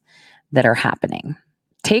occurrences that are happening.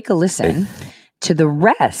 Take a listen to the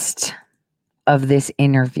rest of this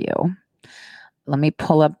interview. Let me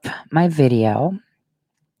pull up my video.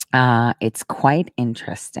 It's quite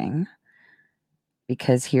interesting,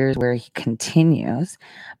 because here's where he continues.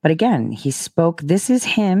 But again, he spoke. This is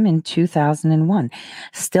him in 2001,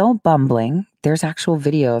 still bumbling. There's actual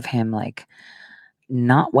video of him like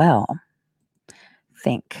not well.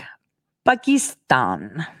 Think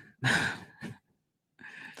Pakistan.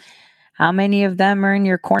 How many of them are in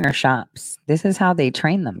your corner shops? This is how they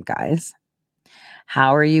train them, guys.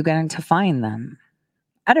 How are you going to find them?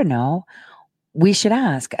 I don't know. We should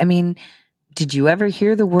ask. I mean, did you ever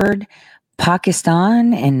hear the word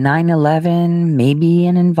Pakistan and 9/11, maybe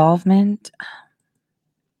an involvement?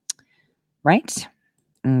 Right?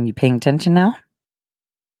 You paying attention now?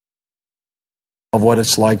 Of what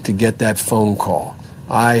it's like to get that phone call.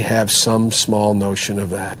 I have some small notion of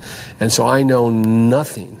that. And so I know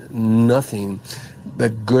nothing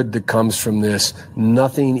that good that comes from this,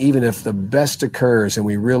 nothing, even if the best occurs and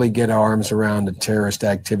we really get our arms around the terrorist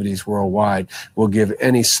activities worldwide, will give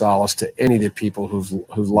any solace to any of the people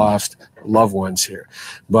who've lost loved ones here.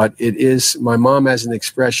 But it is, my mom has an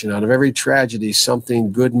expression, out of every tragedy,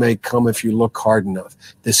 something good may come if you look hard enough.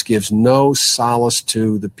 This gives no solace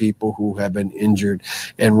to the people who have been injured.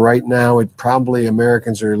 And right now, it probably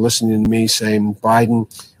Americans are listening to me saying, Biden,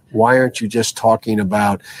 why aren't you just talking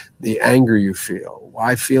about the anger you feel?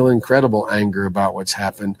 I feel incredible anger about what's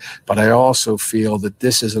happened, but I also feel that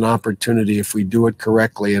this is an opportunity, if we do it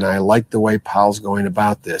correctly, and I like the way Powell's going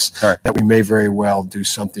about this, that we may very well do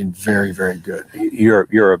something very, very good.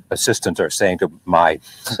 Your assistants are saying to my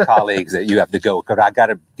colleagues that you have to go, because I got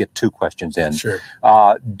to get two questions in. Sure.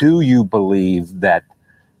 Do you believe that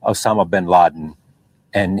Osama bin Laden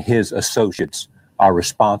and his associates are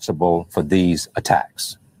responsible for these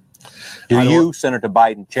attacks? Do you, Senator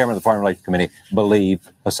Biden, Chairman of the Foreign Relations Committee, believe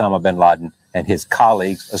Osama bin Laden and his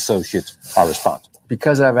colleagues, associates are responsible?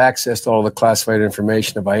 Because I have access to all the classified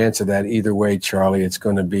information, if I answer that either way, Charlie, it's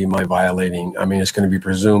going to be my violating. I mean, it's going to be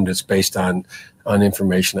presumed it's based on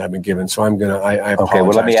information I've been given. So I'm going to, I apologize. Okay,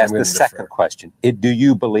 well, let me ask the second question. Do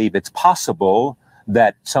you believe it's possible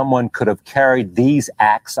that someone could have carried these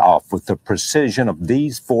acts off with the precision of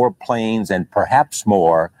these 4 planes and perhaps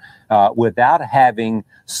more without having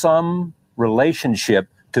some relationship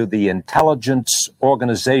to the intelligence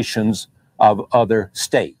organizations of other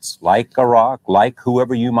states, like Iraq, like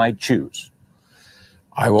whoever you might choose?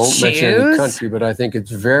 I won't mention any country, but I think it's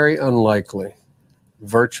very unlikely,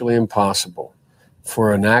 virtually impossible,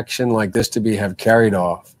 for an action like this to have carried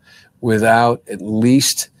off without at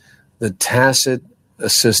least the tacit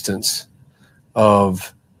assistance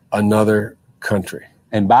of another country.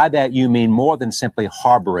 And by that, you mean more than simply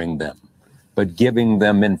harboring them, but giving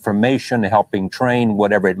them information, helping train,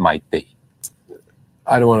 whatever it might be.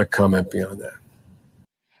 I don't want to comment beyond that.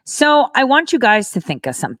 So I want you guys to think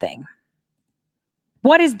of something.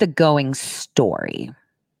 What is the going story?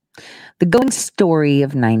 The going story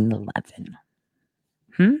of 9/11.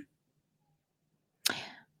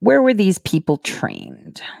 Where were these people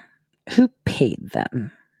trained? Who paid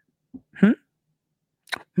them?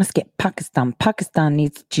 Must get Pakistan. Pakistan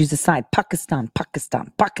needs to choose a side. Pakistan.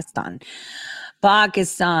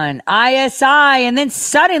 ISI. And then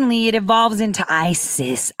suddenly it evolves into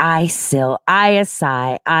ISIS, ISIL,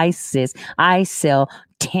 ISI, ISIS, ISIL.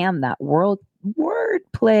 Damn, that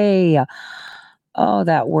wordplay. Oh,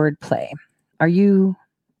 that wordplay. Are you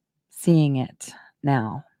seeing it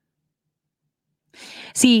now?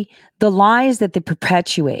 See, the lies that they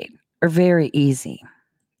perpetuate are very easy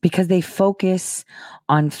because they focus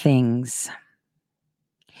on things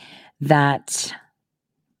that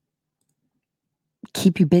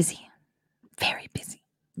keep you busy. Very busy.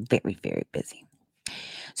 Very, very busy.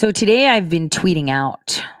 So today I've been tweeting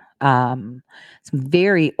out some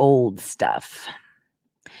very old stuff.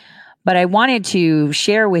 But I wanted to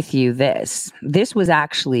share with you this. This was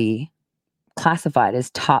actually classified as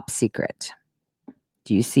top secret.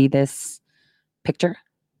 Do you see this picture?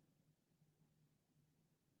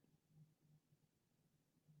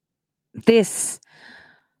 This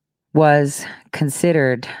was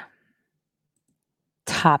considered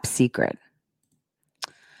top secret.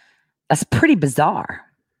 That's pretty bizarre.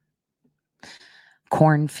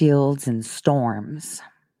 Cornfields and storms.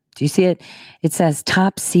 Do you see it? It says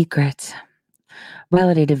top secret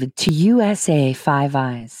relative to USA Five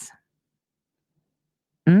Eyes.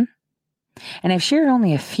 And I've shared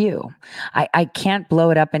only a few. I can't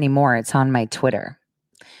blow it up anymore. It's on my Twitter.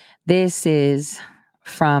 This is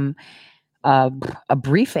from a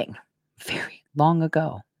briefing very long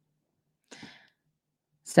ago.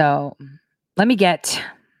 So let me get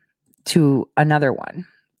to another one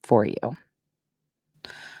for you.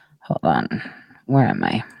 Hold on. Where am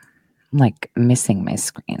I? I'm like missing my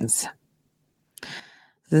screens.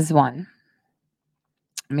 This is one.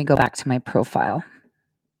 Let me go back to my profile.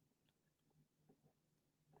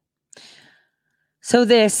 So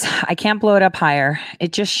this, I can't blow it up higher.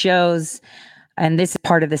 It just shows, and this is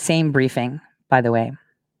part of the same briefing, by the way.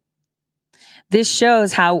 This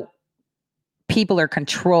shows how people are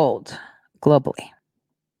controlled globally.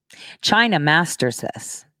 China masters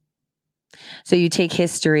this. So you take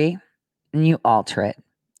history and you alter it.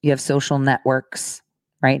 You have social networks,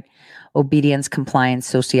 right? Obedience, compliance,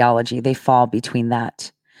 sociology. They fall between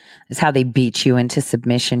that. It's how they beat you into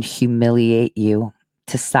submission, humiliate you,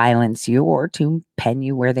 to silence you, or to pen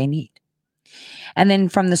you where they need. And then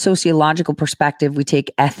from the sociological perspective, we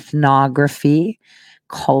take ethnography,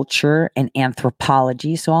 culture, and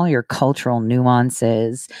anthropology. So all your cultural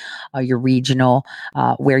nuances, your regional,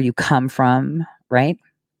 where you come from, right?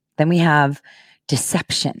 Then we have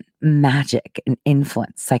deception, magic, and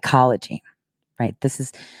influence, psychology, right? This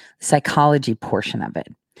is the psychology portion of it,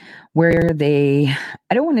 where they,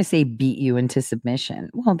 I don't want to say beat you into submission.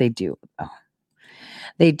 Well, they do. Oh,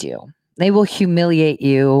 they do. They will humiliate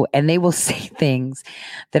you, and they will say things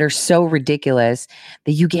that are so ridiculous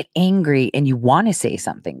that you get angry and you want to say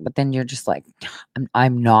something, but then you're just like,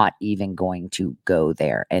 I'm not even going to go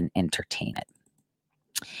there and entertain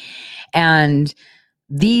it. And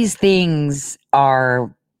these things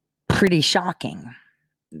are pretty shocking,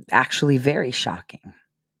 actually very shocking.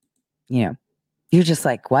 You know, you're just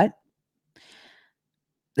like, what?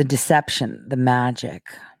 The deception, the magic.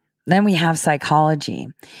 Then we have psychology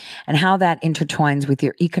and how that intertwines with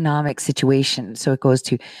your economic situation. So it goes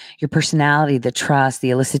to your personality, the trust,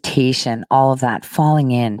 the elicitation, all of that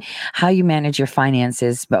falling in, how you manage your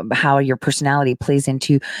finances, but how your personality plays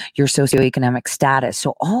into your socioeconomic status.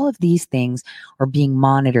 So all of these things are being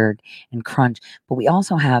monitored and crunched. But we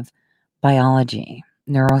also have biology,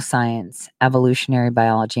 neuroscience, evolutionary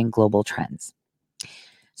biology, and global trends.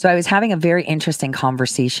 So I was having a very interesting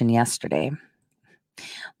conversation yesterday.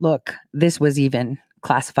 Look, this was even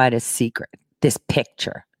classified as secret. This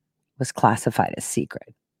picture was classified as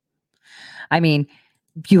secret. I mean,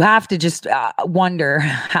 you have to just wonder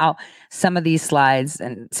how some of these slides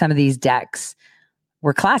and some of these decks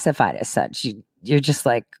were classified as such. You're just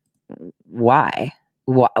like, why?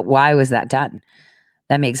 Why was that done?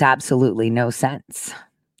 That makes absolutely no sense,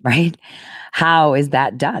 right? How is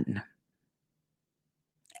that done?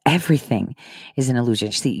 Everything is an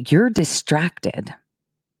illusion. See, you're distracted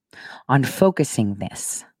on focusing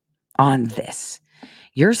on this.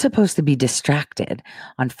 You're supposed to be distracted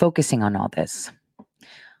on focusing on all this.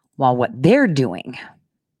 While what they're doing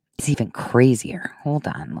is even crazier. Hold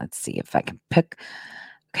on. Let's see if I can pick.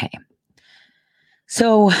 Okay.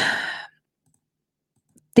 So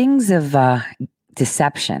things of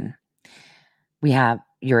deception. We have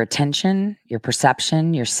your attention, your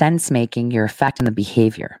perception, your sense making, your effect, and the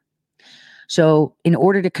behavior. So in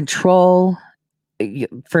order to control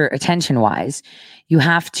for attention wise, you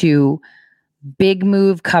have to, big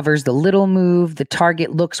move covers the little move. The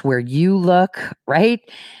target looks where you look, right?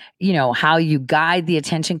 You know, how you guide the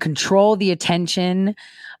attention, control the attention.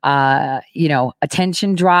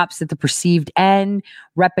 Attention drops at the perceived end.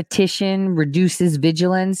 Repetition reduces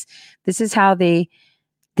vigilance. This is how they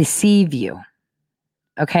deceive you.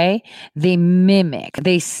 Okay. They mimic,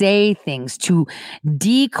 they say things to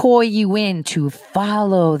decoy you in, to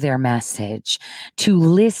follow their message, to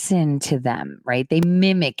listen to them, right? They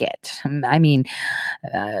mimic it. I mean,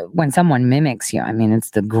 when someone mimics you, I mean,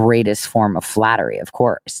 it's the greatest form of flattery, of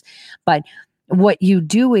course. But what you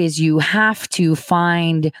do is you have to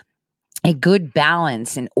find a good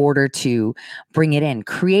balance in order to bring it in.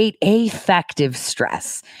 Create affective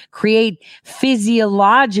stress. Create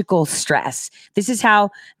physiological stress. This is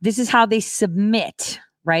how they submit,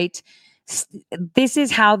 right? This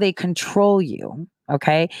is how they control you.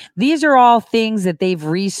 Okay. These are all things that they've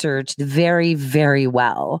researched very, very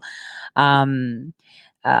well.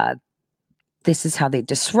 This is how they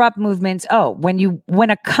disrupt movements. Oh,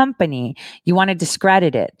 when a company, you want to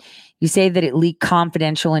discredit it, you say that it leaked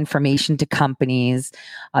confidential information to companies,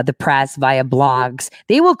 the press, via blogs.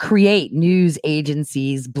 They will create news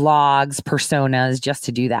agencies, blogs, personas just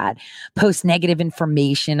to do that. Post negative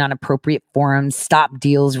information on appropriate forums, stop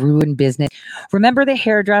deals, ruin business. Remember the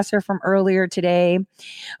hairdresser from earlier today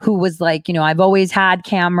who was like, I've always had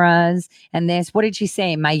cameras and this. What did she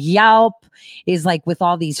say? My Yelp is like with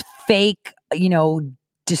all these fake,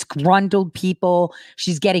 disgruntled people.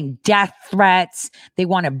 She's getting death threats. They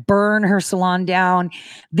want to burn her salon down.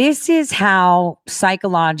 This is how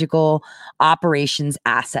psychological operations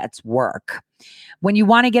assets work. When you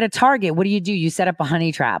want to get a target, what do? You set up a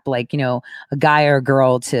honey trap, like, a guy or a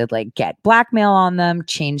girl to like get blackmail on them,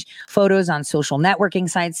 change photos on social networking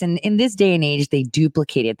sites. And in this day and age, they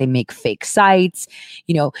duplicate it. They make fake sites,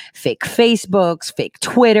 fake Facebooks, fake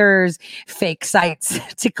Twitters, fake sites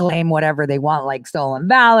to claim whatever they want, like stolen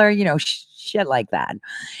valor, shit like that.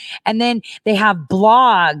 And then they have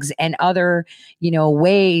blogs and other,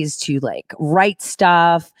 ways to like write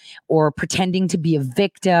stuff or pretending to be a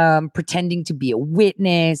victim, pretending to be a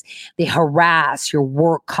witness. They harass your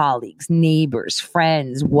work colleagues, neighbors,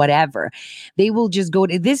 friends, whatever. They will just go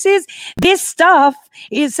to this stuff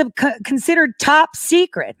is considered top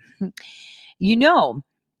secret.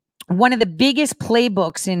 One of the biggest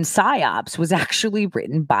playbooks in PSYOPs was actually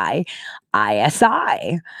written by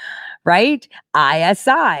ISI. Right?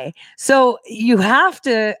 ISI. So you have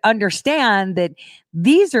to understand that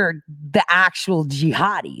these are the actual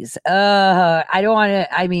jihadis.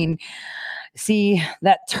 See,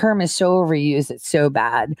 that term is so overused. It's so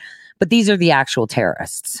bad. But these are the actual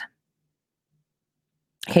terrorists.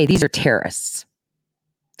 Okay, these are terrorists.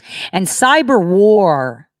 And cyber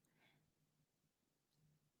war,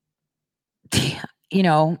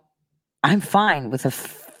 I'm fine with a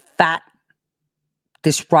fat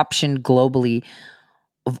disruption globally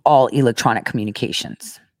of all electronic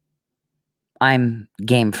communications. I'm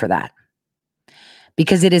game for that.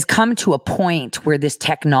 Because it has come to a point where this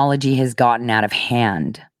technology has gotten out of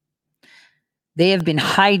hand. They have been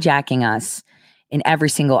hijacking us in every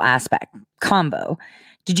single aspect. Combo.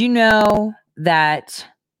 Did you know that,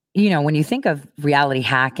 when you think of reality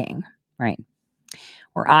hacking, right?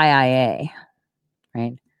 Or IIA,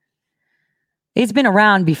 right? It's been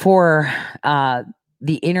around before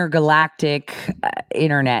the intergalactic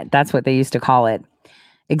internet, that's what they used to call it,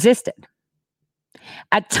 existed.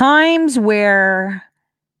 At times where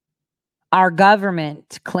our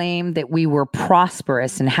government claimed that we were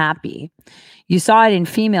prosperous and happy, you saw it in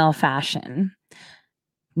female fashion.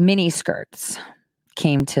 Mini skirts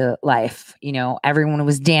came to life. Everyone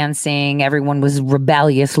was dancing, everyone was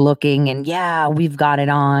rebellious looking, and yeah, we've got it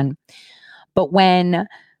on. But when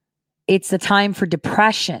it's a time for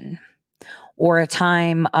depression, or a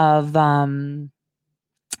time of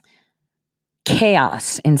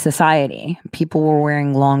chaos in society. People were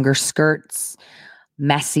wearing longer skirts,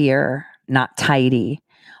 messier, not tidy.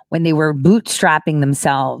 When they were bootstrapping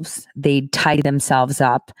themselves, they'd tidy themselves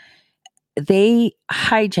up. They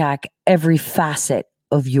hijack every facet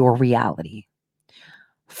of your reality.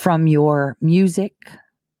 From your music,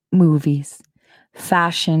 movies,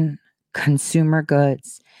 fashion, consumer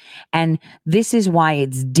goods. And this is why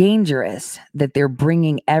it's dangerous that they're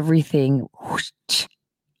bringing everything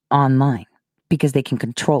online, because they can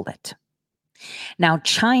control it. Now,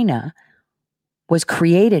 China was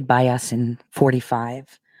created by us in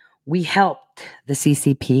 1945. We helped the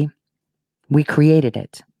CCP. We created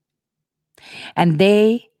it. And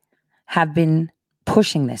they have been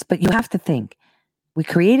pushing this. But you have to think, we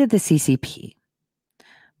created the CCP,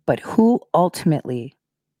 but who ultimately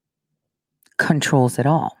controls it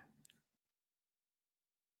all?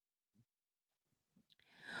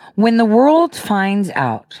 When the world finds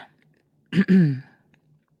out that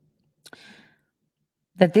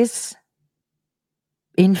this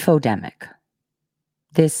infodemic,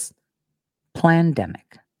 this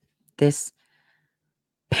plandemic, this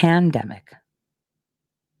pandemic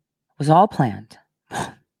was all planned,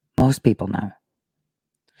 most people know.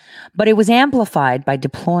 But it was amplified by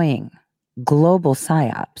deploying global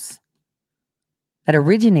PSYOPs that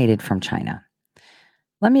originated from China.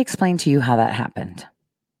 Let me explain to you how that happened.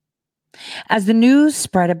 As the news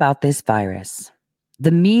spread about this virus,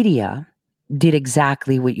 the media did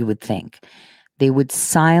exactly what you would think. They would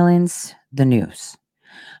silence the news.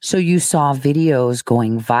 So you saw videos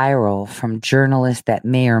going viral from journalists that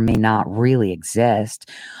may or may not really exist,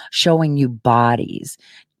 showing you bodies,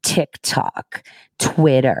 TikTok,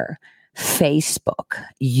 Twitter, Facebook,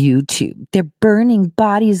 YouTube. They're burning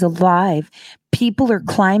bodies alive. People are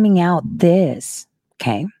climbing out this,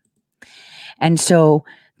 okay? And so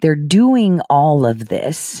they're doing all of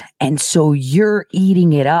this, and so you're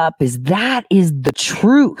eating it up. That is the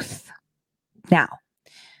truth. Now,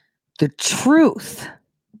 the truth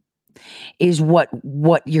is what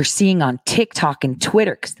you're seeing on TikTok and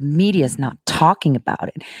Twitter, because the media is not talking about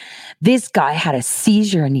it. This guy had a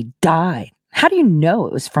seizure and he died. How do you know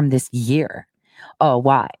it was from this year? Oh,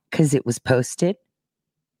 why? Because it was posted?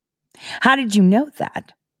 How did you know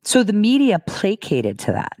that? So the media placated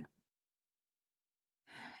to that.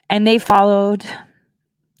 And they followed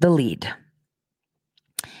the lead.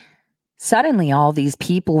 Suddenly, all these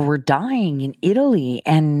people were dying in Italy,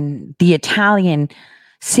 and the Italian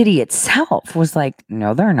city itself was like,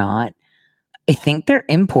 no, they're not. I think they're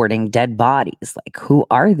importing dead bodies. Like, who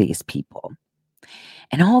are these people?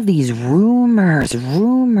 And all these rumors.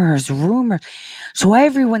 So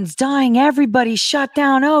everyone's dying. Everybody's shut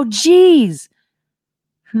down. Oh, geez.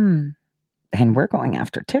 And we're going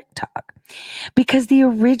after TikTok. Because the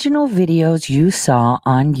original videos you saw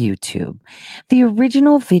on YouTube, the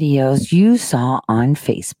original videos you saw on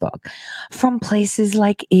Facebook from places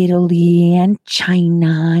like Italy and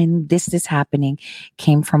China and this is happening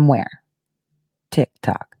came from where?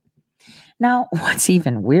 TikTok. Now, what's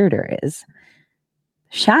even weirder is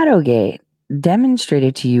Shadowgate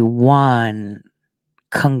demonstrated to you one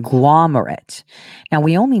conglomerate. Now,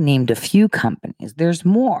 we only named a few companies. There's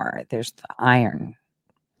more. There's the Iron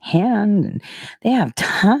Hand, and they have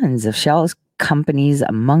tons of shells companies,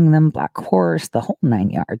 among them Black Horse, the whole 9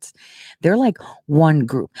 yards. They're like one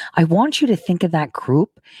group. I want you to think of that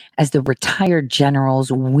group as the retired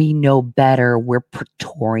generals. We know better. We're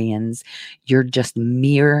Praetorians. You're just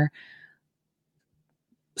mere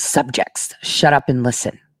subjects. Shut up and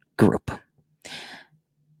listen group.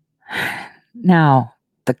 Now,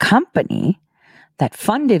 the company that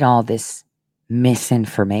funded all this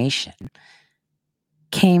misinformation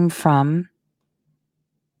came from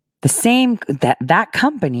the same, that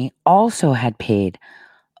company also had paid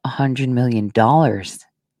 $100 million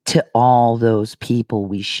to all those people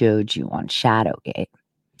we showed you on Shadowgate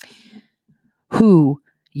who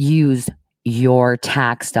used your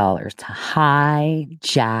tax dollars to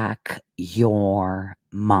hijack your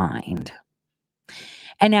mind.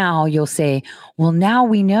 And now you'll say, well, now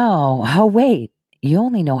we know. Oh, wait, you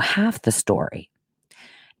only know half the story.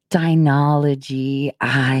 Dynology,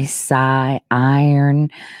 eyesight,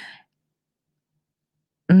 iron,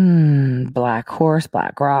 Black Horse,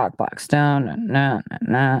 Black Rock, Black Stone,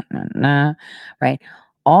 right?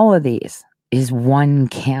 All of these is one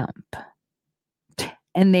camp.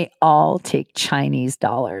 And they all take Chinese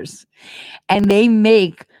dollars. And they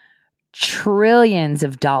make trillions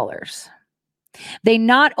of dollars. They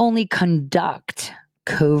not only conduct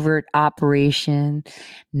covert operation,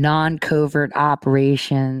 non-covert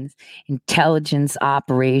operations, intelligence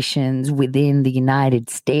operations within the United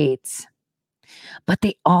States, but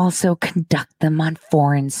they also conduct them on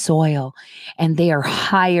foreign soil, and they are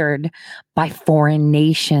hired by foreign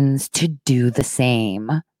nations to do the same.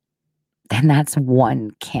 And that's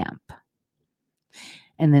one camp.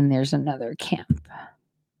 And then there's another camp,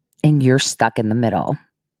 and you're stuck in the middle.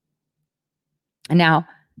 Now,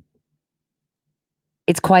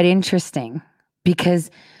 it's quite interesting because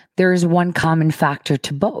there is one common factor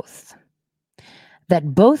to both,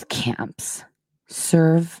 that both camps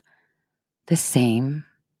serve the same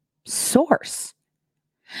source.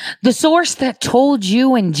 The source that told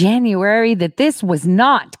you in January that this was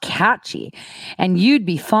not catchy and you'd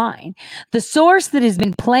be fine. The source that has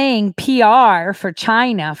been playing PR for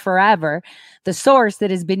China forever. The source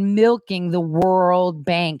that has been milking the World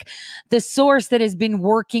Bank. The source that has been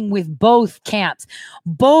working with both camps,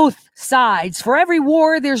 both sides. For every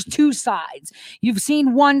war, there's two sides. You've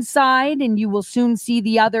seen one side and you will soon see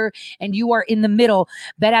the other, and you are in the middle.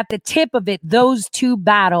 But at the tip of it, those two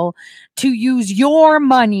battle to use your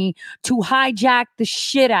money to hijack the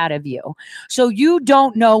shit out of you. So you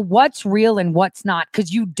don't know what's real and what's not,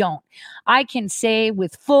 because you don't. I can say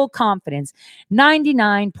with full confidence,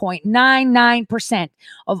 99.99%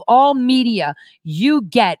 of all media you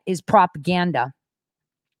get is propaganda,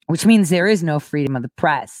 which means there is no freedom of the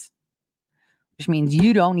press, which means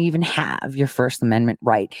you don't even have your First Amendment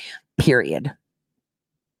right, period.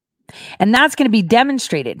 And that's going to be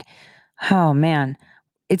demonstrated. Oh, man.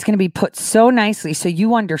 It's going to be put so nicely so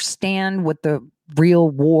you understand what the real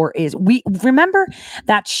war is. We remember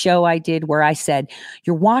that show I did where I said,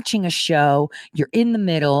 you're watching a show, you're in the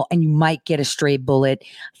middle, and you might get a stray bullet.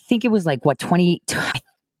 I think it was like,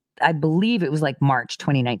 I believe it was like March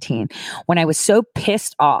 2019, when I was so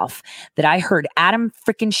pissed off that I heard Adam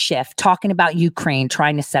freaking Schiff talking about Ukraine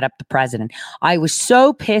trying to set up the president. I was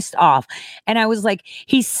so pissed off. And I was like,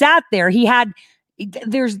 he sat there,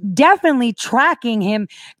 there's definitely tracking him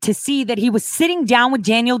to see that he was sitting down with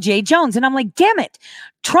Daniel J. Jones. And I'm like, damn it.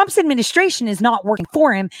 Trump's administration is not working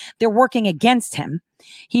for him. They're working against him.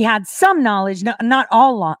 He had some knowledge, not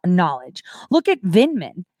all knowledge. Look at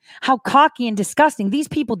Vindman, how cocky and disgusting. These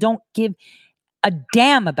people don't give a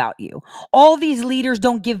damn about you. All these leaders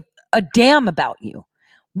don't give a damn about you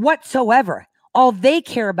whatsoever. All they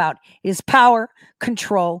care about is power,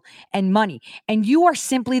 control, and money. And you are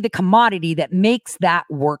simply the commodity that makes that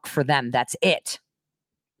work for them. That's it.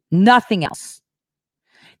 Nothing else.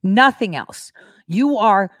 Nothing else. You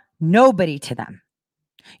are nobody to them.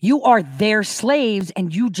 You are their slaves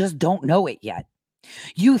and you just don't know it yet.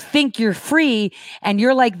 You think you're free and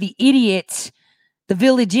you're like the idiot, the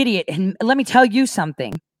village idiot. And let me tell you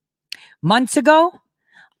something. Months ago,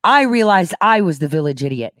 I realized I was the village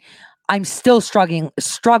idiot. I'm still struggling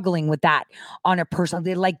with that on a personal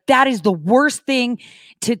level. Like, that is the worst thing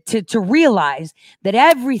to realize, that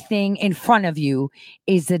everything in front of you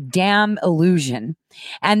is a damn illusion,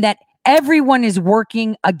 and that everyone is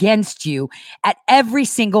working against you at every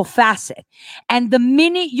single facet. And the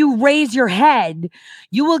minute you raise your head,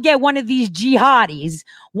 you will get one of these jihadis,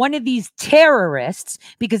 one of these terrorists,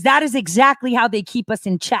 because that is exactly how they keep us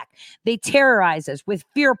in check. They terrorize us with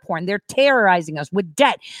fear porn. They're terrorizing us with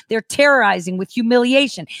debt. They're terrorizing with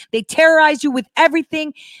humiliation. They terrorize you with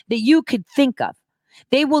everything that you could think of.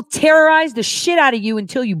 They will terrorize the shit out of you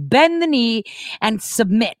until you bend the knee and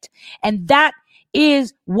submit. And that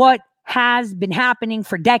is what has been happening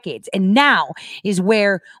for decades, and now is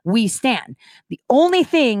where we stand. The only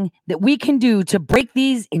thing that we can do to break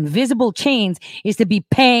these invisible chains is to be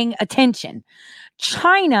paying attention.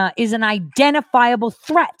 China is an identifiable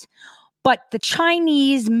threat, but the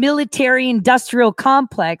Chinese military industrial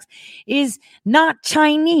complex is not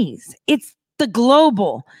Chinese. It's the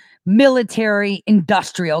global military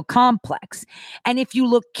industrial complex. And if you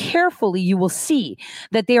look carefully, you will see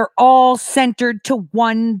that they are all centered to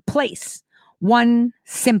one place, one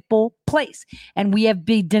simple place. And we have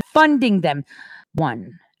been defunding them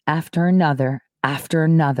one after another, after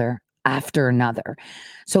another, after another.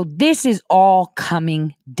 So this is all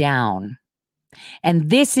coming down.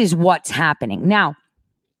 And this is what's happening. Now,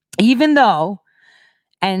 even though,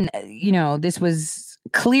 and this was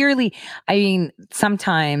clearly, I mean,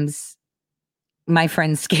 sometimes my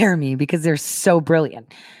friends scare me because they're so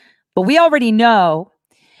brilliant. But we already know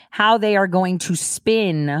how they are going to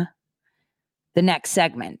spin the next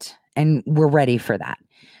segment. And we're ready for that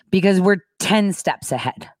because we're 10 steps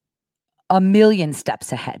ahead, a million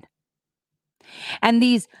steps ahead. And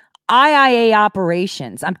these IIA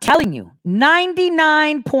operations, I'm telling you,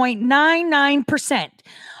 99.99%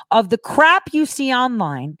 of the crap you see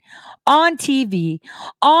online, on TV,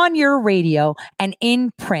 on your radio, and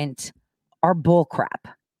in print are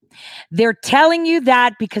bullcrap. They're telling you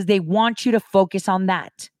that because they want you to focus on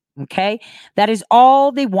that. Okay? That is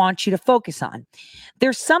all they want you to focus on.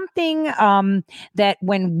 There's something that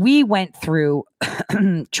when we went through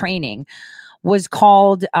training was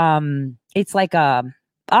called, it's like I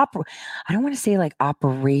don't want to say like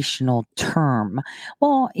operational term.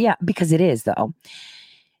 Well, yeah, because it is though.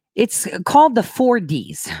 It's called the 4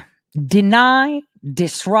 Ds: deny,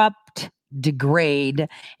 disrupt, degrade,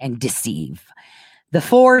 and deceive. The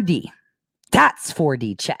 4D. That's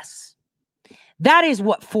 4D chess. That is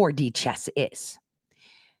what 4D chess is.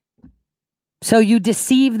 So you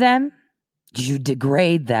deceive them, you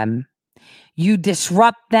degrade them, you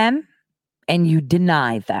disrupt them, and you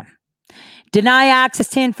deny them. Deny access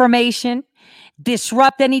to information,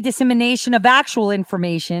 disrupt any dissemination of actual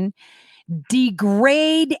information,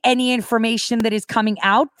 degrade any information that is coming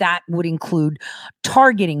out. That would include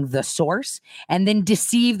targeting the source, and then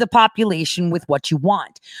deceive the population with what you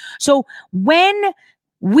want. So when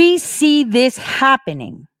we see this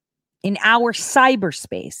happening in our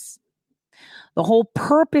cyberspace, the whole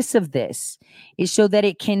purpose of this is so that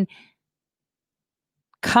it can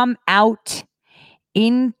come out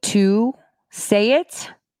into, say it,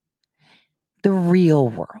 the real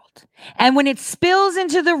world. And when it spills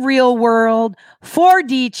into the real world,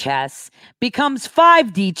 4D chess becomes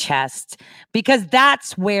 5D chess, because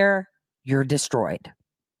that's where you're destroyed.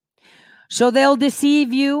 So they'll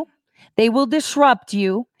deceive you. They will disrupt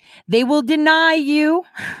you. They will deny you.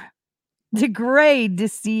 Degrade,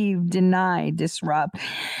 deceive, deny, disrupt.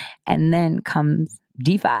 And then comes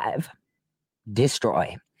D5,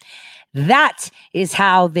 destroy. That is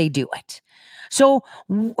how they do it. So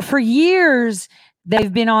for years,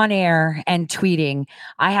 they've been on air and tweeting.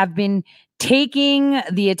 I have been taking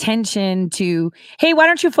the attention to, hey, why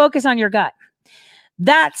don't you focus on your gut?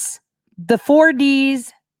 That's the 4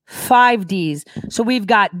 Ds, 5 Ds. So we've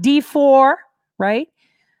got D4, right?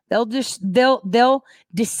 They'll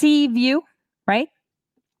deceive you, right?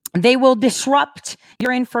 They will disrupt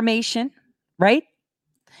your information, right?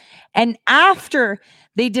 And after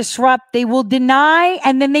they disrupt, they will deny,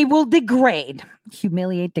 and then they will degrade,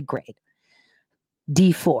 humiliate, degrade.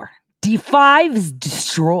 D4. D5 is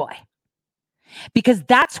destroy. Because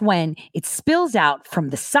that's when it spills out from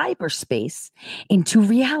the cyberspace into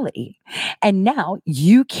reality. And now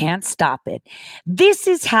you can't stop it. This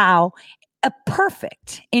is how a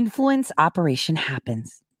perfect influence operation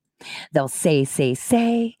happens. They'll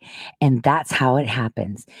say, and that's how it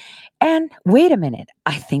happens. And wait a minute,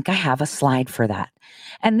 I think I have a slide for that.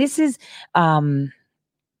 And this is, oh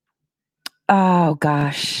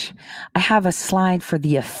gosh, I have a slide for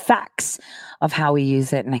the effects of how we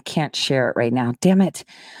use it, and I can't share it right now. Damn it.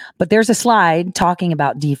 But there's a slide talking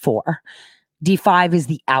about D4. D5 is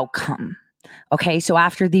the outcome. Okay, so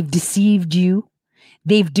after they've deceived you,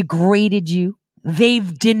 they've degraded you,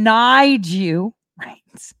 they've denied you,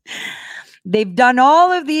 right? They've done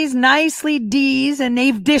all of these nicely D's and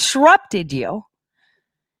they've disrupted you.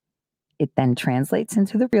 It then translates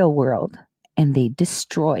into the real world and they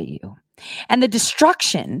destroy you. And the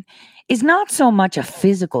destruction is not so much a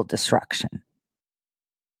physical destruction.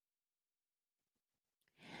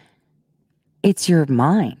 It's your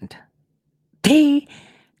mind. They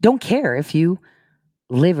don't care if you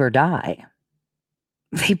live or die.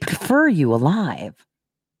 They prefer you alive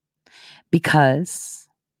because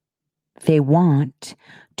they want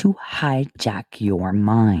to hijack your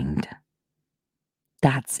mind.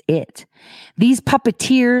 That's it. These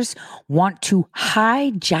puppeteers want to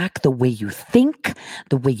hijack the way you think,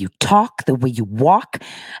 the way you talk, the way you walk,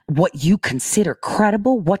 what you consider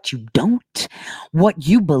credible, what you don't, what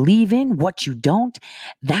you believe in, what you don't.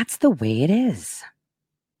 That's the way it is.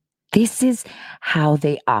 This is how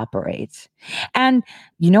they operate. And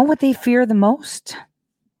you know what they fear the most?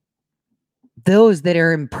 Those that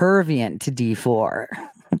are impervious to D4.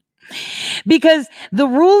 Because the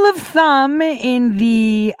rule of thumb in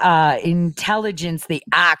the intelligence, the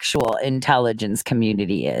actual intelligence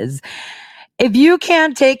community is, if you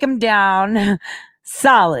can't take them down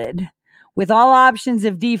solid with all options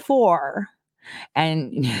of D4,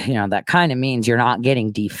 and you know that kind of means you're not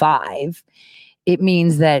getting D5, it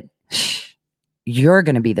means that you're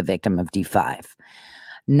going to be the victim of D5,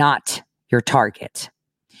 not your target.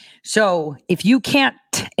 So if you can't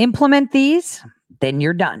implement these, then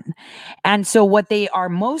you're done. And so what they are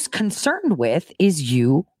most concerned with is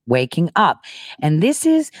you waking up. And this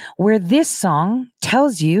is where this song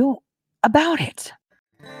tells you about it.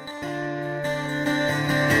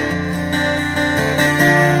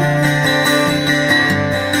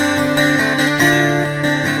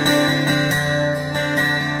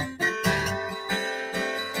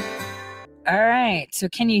 All right. So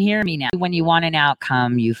can you hear me now? When you want an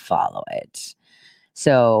outcome, you follow it.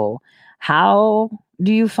 So how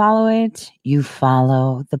do you follow it? You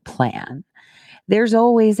follow the plan. There's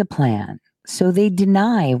always a plan. So they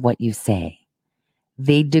deny what you say.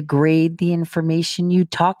 They degrade the information you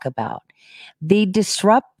talk about. They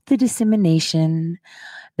disrupt the dissemination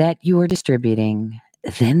that you are distributing.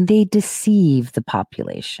 Then they deceive the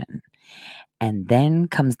population. And then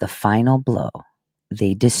comes the final blow.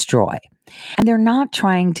 They destroy. And they're not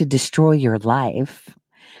trying to destroy your life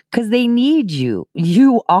because they need you.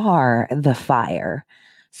 You are the fire.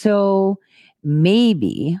 So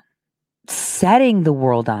maybe setting the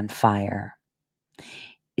world on fire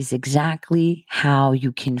is exactly how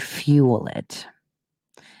you can fuel it.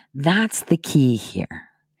 That's the key here.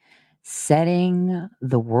 Setting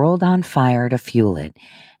the world on fire to fuel it.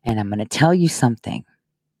 And I'm going to tell you something.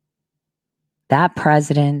 That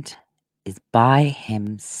president is by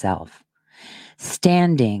himself,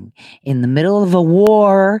 standing in the middle of a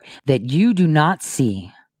war that you do not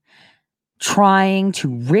see, trying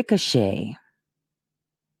to ricochet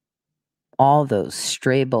all those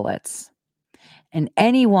stray bullets. And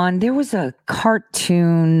there was a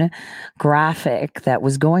cartoon graphic that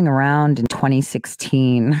was going around in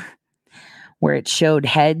 2016 where it showed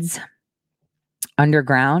heads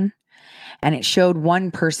underground. And it showed one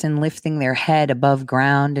person lifting their head above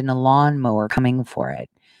ground and a lawnmower coming for it.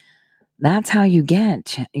 That's how you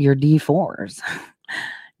get your D4s.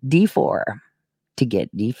 D4 to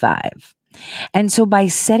get D5. And so by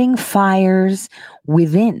setting fires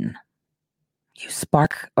within, you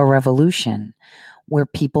spark a revolution where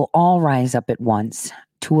people all rise up at once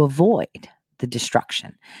to avoid the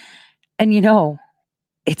destruction. And you know,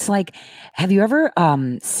 it's like, have you ever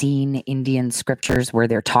seen Indian scriptures where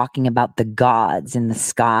they're talking about the gods in the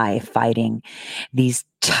sky fighting these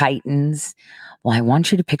titans? Well, I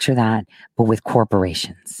want you to picture that, but with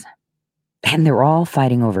corporations. And they're all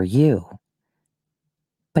fighting over you.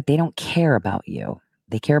 But they don't care about you.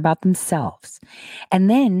 They care about themselves. And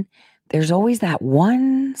then there's always that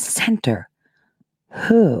one center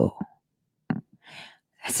who.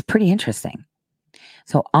 That's pretty interesting.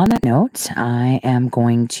 So on that note, I am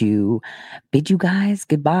going to bid you guys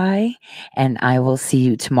goodbye, and I will see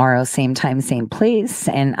you tomorrow, same time, same place,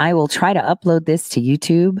 and I will try to upload this to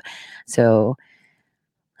YouTube. So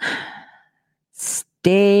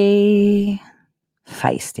stay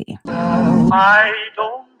feisty. I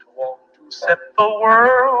don't set the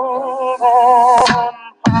world on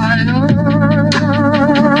fire.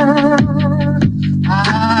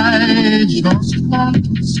 I just want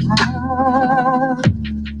to start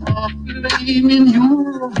a flame in your